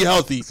they want to be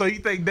healthy? So you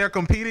think they're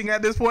competing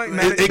at this point?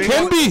 Now It they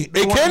can want- be.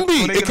 they It want- can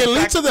be. so they It can lead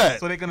attract- to that.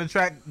 So they can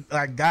attract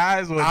like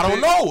guys or I don't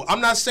chicks? know. I'm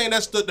not saying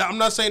that's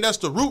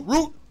the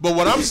root. But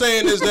what I'm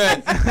saying is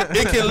that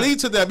it can lead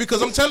to that,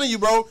 because I'm telling you,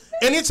 bro.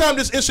 Anytime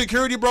there's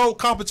insecurity, bro,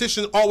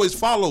 competition always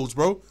follows,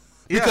 bro.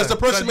 Because the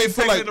person may you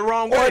feel taking like it the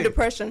wrong Or way.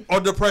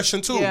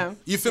 depression. too. Yeah.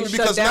 You feel me? Shut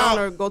Because down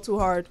now or go too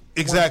hard.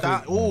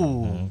 exactly.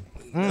 Ooh.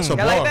 That's a I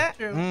bar. like that.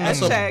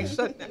 That's a- Hashtag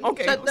shut down.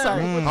 Okay, Shut I'm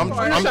down.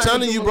 sorry. I'm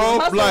telling you, bro.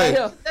 Hustle Like,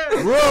 right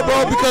here. real,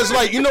 bro. Because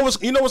like you know what's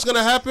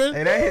gonna happen.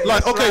 Hey, that hit,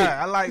 Like, that's okay, right.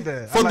 I like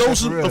that. I for like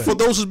those that real. for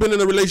those who's been in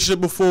a relationship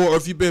before, or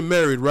if you've been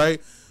married,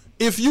 right?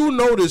 If you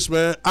notice,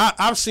 man,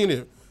 I've seen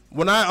it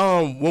when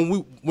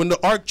when the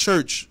Ark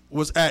Church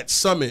was at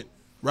Summit,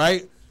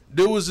 right?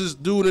 There was this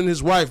dude and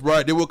his wife,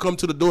 right? They would come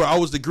to the door. I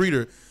was the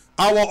greeter.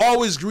 I will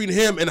always greet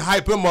him and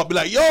hype him up, be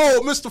like, "Yo,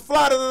 Mr.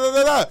 Fly." Da, da,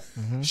 da, da.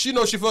 She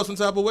knows she felt some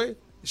type of way.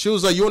 She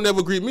was like, "You'll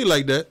never greet me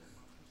like that."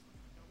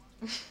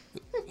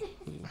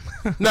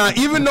 Now,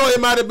 even though it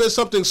might have been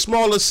something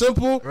small or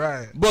simple,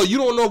 Right. but you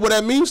don't know what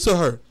that means to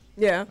her.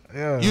 Yeah.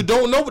 You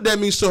don't know what that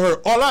means to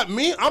her.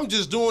 I'm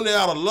just doing it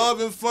out of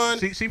love and fun.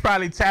 She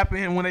probably tapping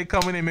him when they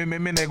coming in.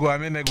 Exactly.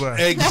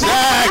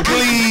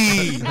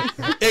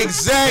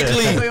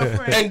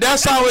 And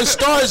that's how it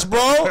starts,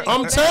 bro.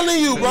 I'm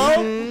telling you, bro.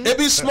 It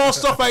be small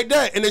stuff like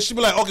that. And then she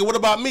be like, okay, what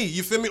about me?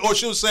 You feel me? Or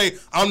she'll say,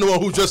 I'm the one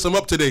who dressed him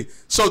up today.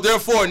 So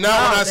therefore,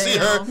 now when I see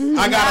her,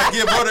 I gotta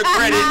give her the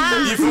credit.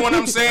 You feel what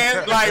I'm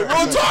saying? Like,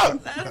 real talk.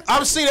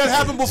 I've seen that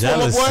happen before,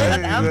 my boy.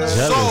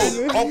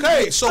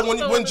 So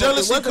when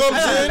jealousy comes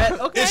in,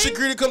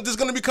 insecurity comes, there's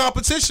gonna be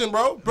competition,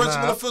 bro. Person's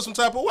gonna feel some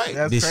type of way.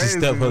 Did she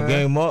step her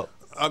game up?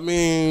 I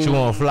mean, she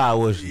wasn't fly,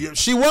 was she?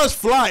 She was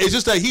fly. It's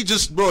just that he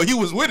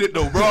was with it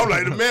though, bro.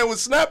 Like the man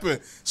was snapping,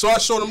 so I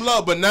showed him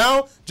love. But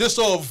now, just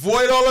to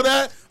avoid all of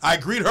that, I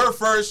greet her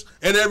first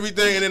and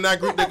everything, and then I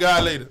greet the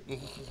guy later.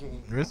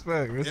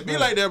 Respect. It be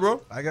like that,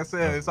 bro. Like I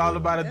said, it's all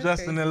about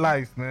adjusting in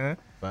life, man.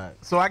 Right.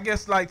 So I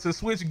guess like to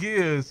switch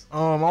gears, I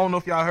don't know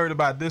if y'all heard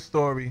about this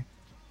story.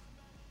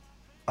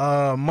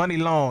 Money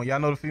Long, y'all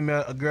know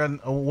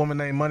a woman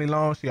named Money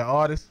Long. She an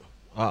artist.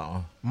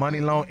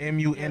 Money Long,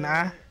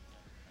 MUNI.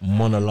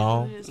 Money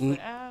Long.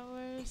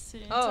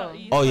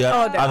 Oh yeah,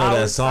 I know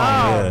that song.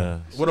 Yeah.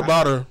 What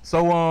about her?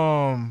 So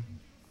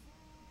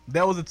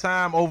there was a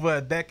time over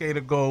a decade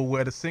ago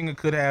where the singer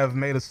could have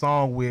made a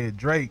song with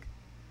Drake,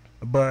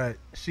 but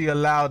she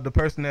allowed the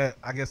person that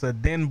I guess a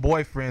then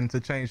boyfriend to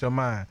change her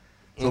mind.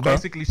 So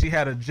basically, she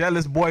had a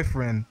jealous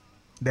boyfriend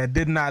that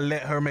did not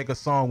let her make a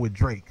song with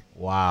Drake.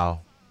 Wow.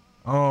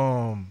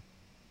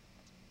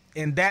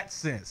 In that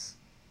sense,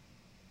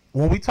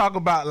 when we talk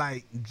about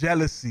like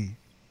jealousy,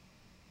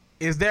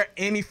 is there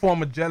any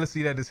form of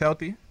jealousy that is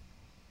healthy?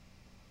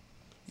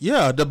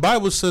 Yeah, the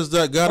Bible says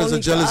that God is a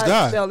jealous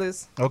God.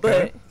 Jealous,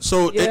 okay.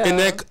 So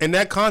in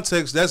that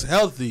context, that's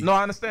healthy. No,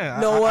 I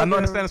understand. I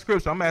understand the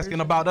scripture. I'm asking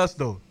about us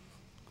though.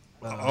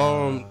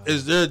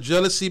 Is there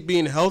jealousy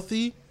being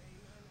healthy?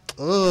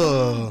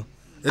 It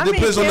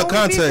depends on the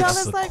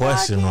context. That's a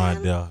question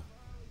right there.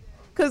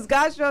 Because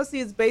God's jealousy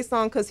is based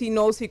on because he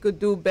knows he could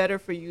do better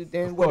for you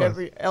than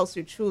whatever else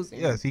you're choosing.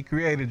 Yes, he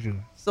created you.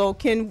 So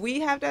can we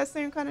have that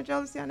same kind of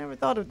jealousy? I never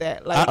thought of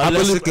that. Like,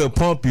 Unless it could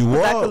pump you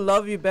up. I could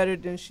love you better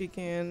than she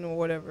can or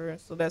whatever.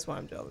 So that's why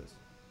I'm jealous.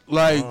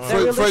 Like,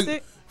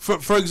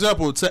 for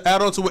example, to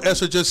add on to what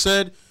Esther just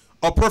said,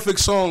 a perfect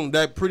song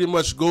that pretty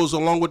much goes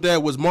along with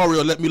that was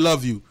Mario, Let Me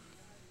Love You.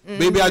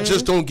 Maybe I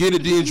just don't get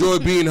it to enjoy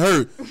being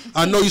hurt.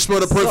 I know you smell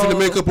the perfume and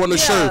makeup on the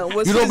shirt.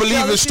 You don't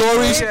believe in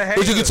stories,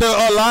 but you can tell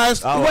our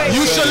lies.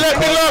 You should let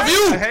me love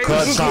you.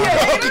 Cut through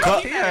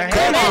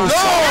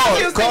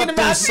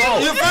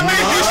salt. You feel me?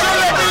 You should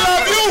let me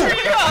love you.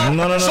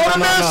 No. So the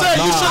man said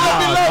you should let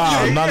me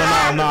love you.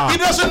 No. He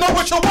doesn't know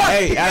what you want.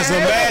 Hey, as a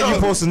man, you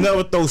supposed to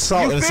never throw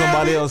salt in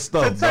somebody else's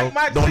stuff, bro.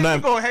 Don't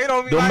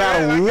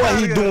matter what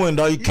he doing,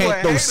 though. You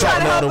can't throw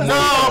salt out of him.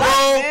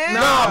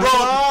 Nah, bro.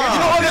 You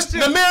know what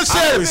the man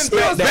said?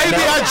 Maybe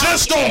I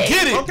just don't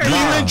get it. Do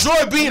you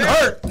enjoy being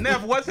hurt?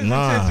 Never. What's his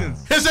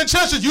intentions? His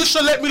intentions, you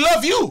should let me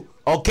love you.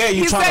 Okay,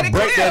 you trying to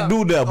break that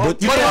dude there,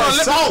 but you throwing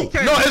salt.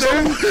 No, you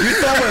throwing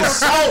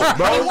salt,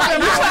 bro. You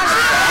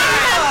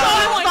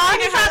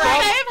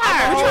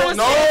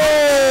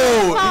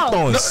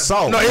throwing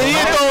salt. No, he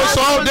ain't throwing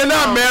salt. They're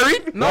not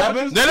married.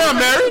 They're not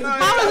married.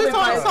 How is he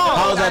throwing salt?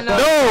 How's that?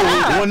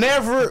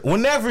 No,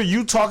 whenever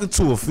you talking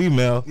to a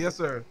female, yes,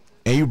 sir,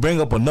 and you bring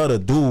up another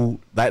dude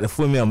like the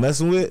female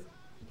messing with,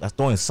 that's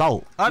throwing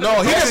salt.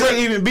 No, he doesn't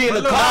even be in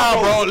the car.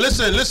 Nah, bro.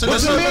 Listen. If you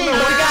watch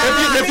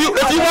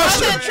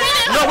the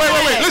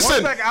wait.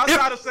 Listen.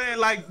 Outside of saying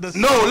like the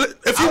salt,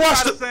 if you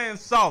watch the saying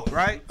salt,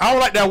 right? I don't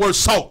like that word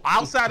salt.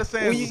 Outside of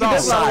saying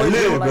salt, we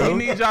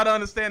need y'all to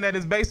understand that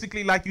it's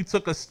basically like you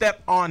took a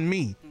step on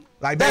me.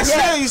 Like that's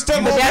it. You step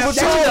on me. That's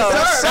it.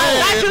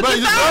 But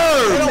you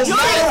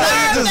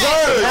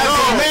deserve. As a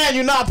man,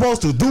 you're not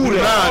supposed to do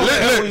that.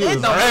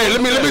 Hey,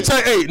 let me tell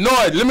you. Hey, no,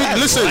 let me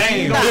listen.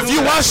 If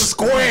you watch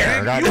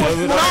Square,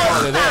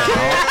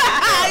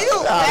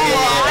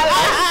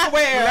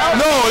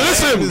 no,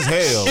 listen.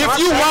 If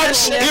you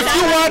watch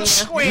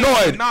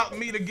Noid,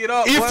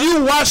 if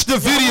you watch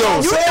the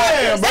videos,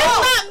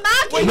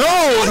 no,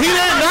 he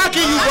ain't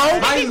knocking you,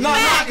 bro. He's not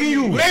knocking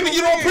you. Maybe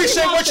you don't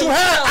appreciate what you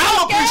have.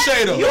 I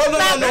appreciate him. You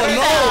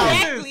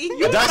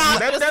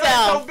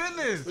that's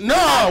business.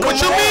 No,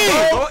 what you mean?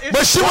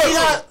 But she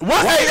was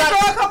what?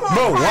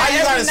 Bro, why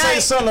you gotta say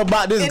something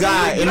about this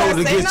guy in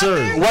order to get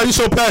yours? Why you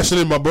so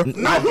passionate, my bro? Why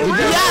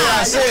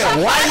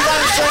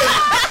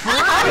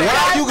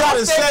you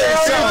gotta say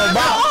something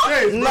about?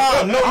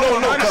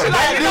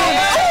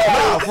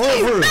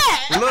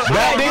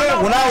 Back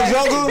then, when I was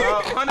younger,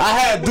 I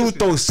had dudes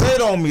throw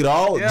shit on me,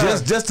 dog,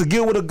 just to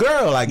get with a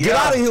girl. Like, get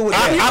out of here with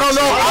that. I don't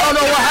know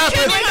what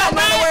happened.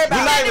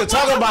 We're not even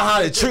talking about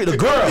how they treat the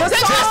girl.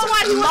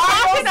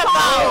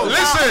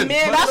 Listen,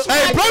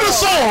 hey, play the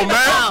song,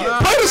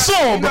 man. Play the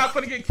song. You're not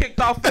gonna get kicked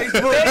off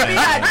Facebook. Baby,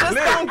 I just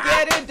don't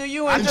get it. Do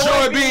you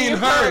enjoy being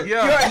hurt?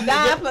 You're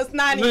 9 plus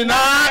 99.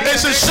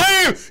 It's a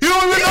shame. You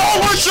don't even know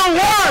what you're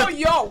worth.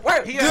 Your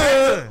worth.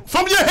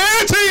 From your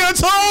head to your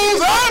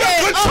toes, out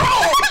of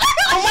control.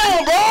 Come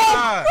on,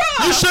 bro.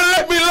 You should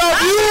let me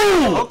love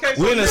you. Okay,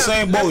 We in the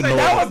same boat, let's say no.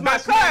 that was was my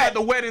best man cut. at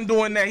the wedding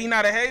doing that. He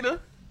not a hater.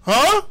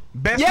 Huh?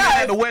 Best Yeah.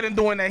 man at the wedding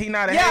doing that. He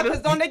not a Yeah, hater. because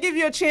don't they give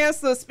you a chance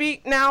to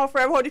speak now,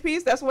 forever hold your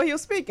peace? That's what he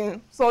was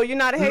speaking. So you're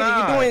not a hater.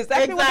 Nah. You're doing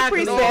exactly what the Exactly.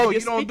 priest No, said. you You're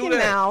don't do speaking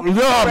that. now. Yeah,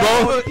 forever bro.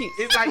 hold your peace.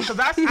 It's like, because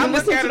I look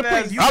Listen at to it the as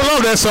priest. you. I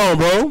love that song,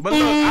 bro. But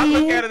look, I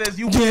look at it as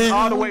you went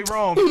all the way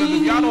wrong. Because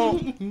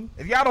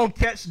if y'all don't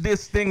catch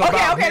this thing Okay,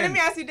 about okay, him, let me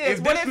ask you this.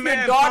 if What this if your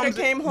man daughter comes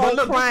in- came but home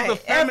look, crying this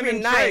is a every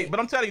feminine night? trait. But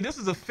I'm telling you, this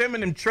is a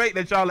feminine trait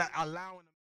that y'all are allowing